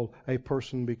dull a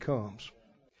person becomes,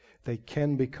 they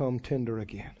can become tender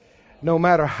again. No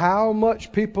matter how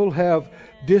much people have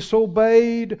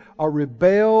disobeyed or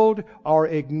rebelled or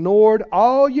ignored,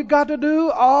 all you got to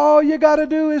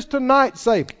do is tonight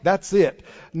say, that's it.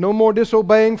 No more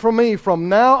disobeying from me. From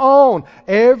now on,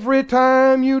 every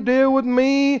time you deal with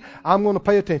me, I'm going to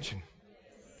pay attention.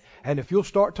 And if you'll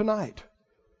start tonight,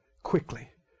 quickly,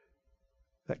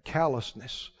 that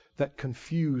callousness, that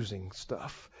confusing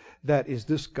stuff, that is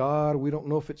this God, we don't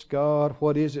know if it's God,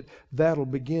 what is it, that'll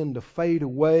begin to fade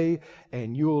away,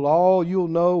 and all you'll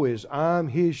know is I'm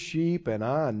His sheep and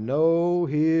I know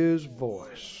His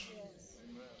voice.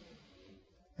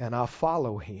 And I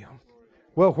follow Him.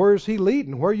 Well, where's He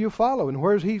leading? Where are you following?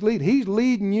 Where's He leading? He's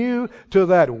leading you to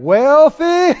that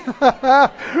wealthy.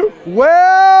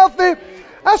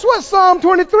 That's what Psalm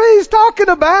 23 is talking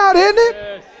about, isn't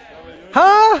it?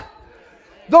 Huh?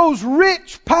 Those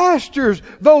rich pastures,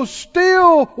 those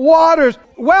still waters.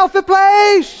 Wealthy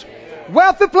place.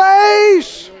 Wealthy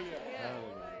place.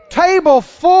 Table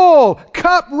full.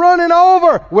 Cup running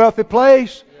over. Wealthy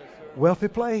place. Wealthy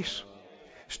place.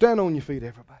 Stand on your feet,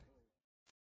 everybody.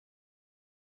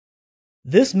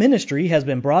 This ministry has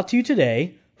been brought to you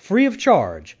today, free of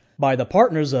charge, by the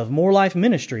partners of More Life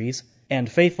Ministries and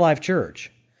Faith Life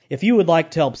Church. If you would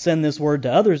like to help send this word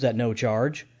to others at no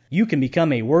charge, you can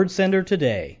become a word sender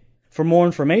today. For more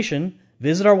information,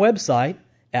 visit our website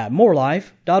at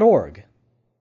morelife.org.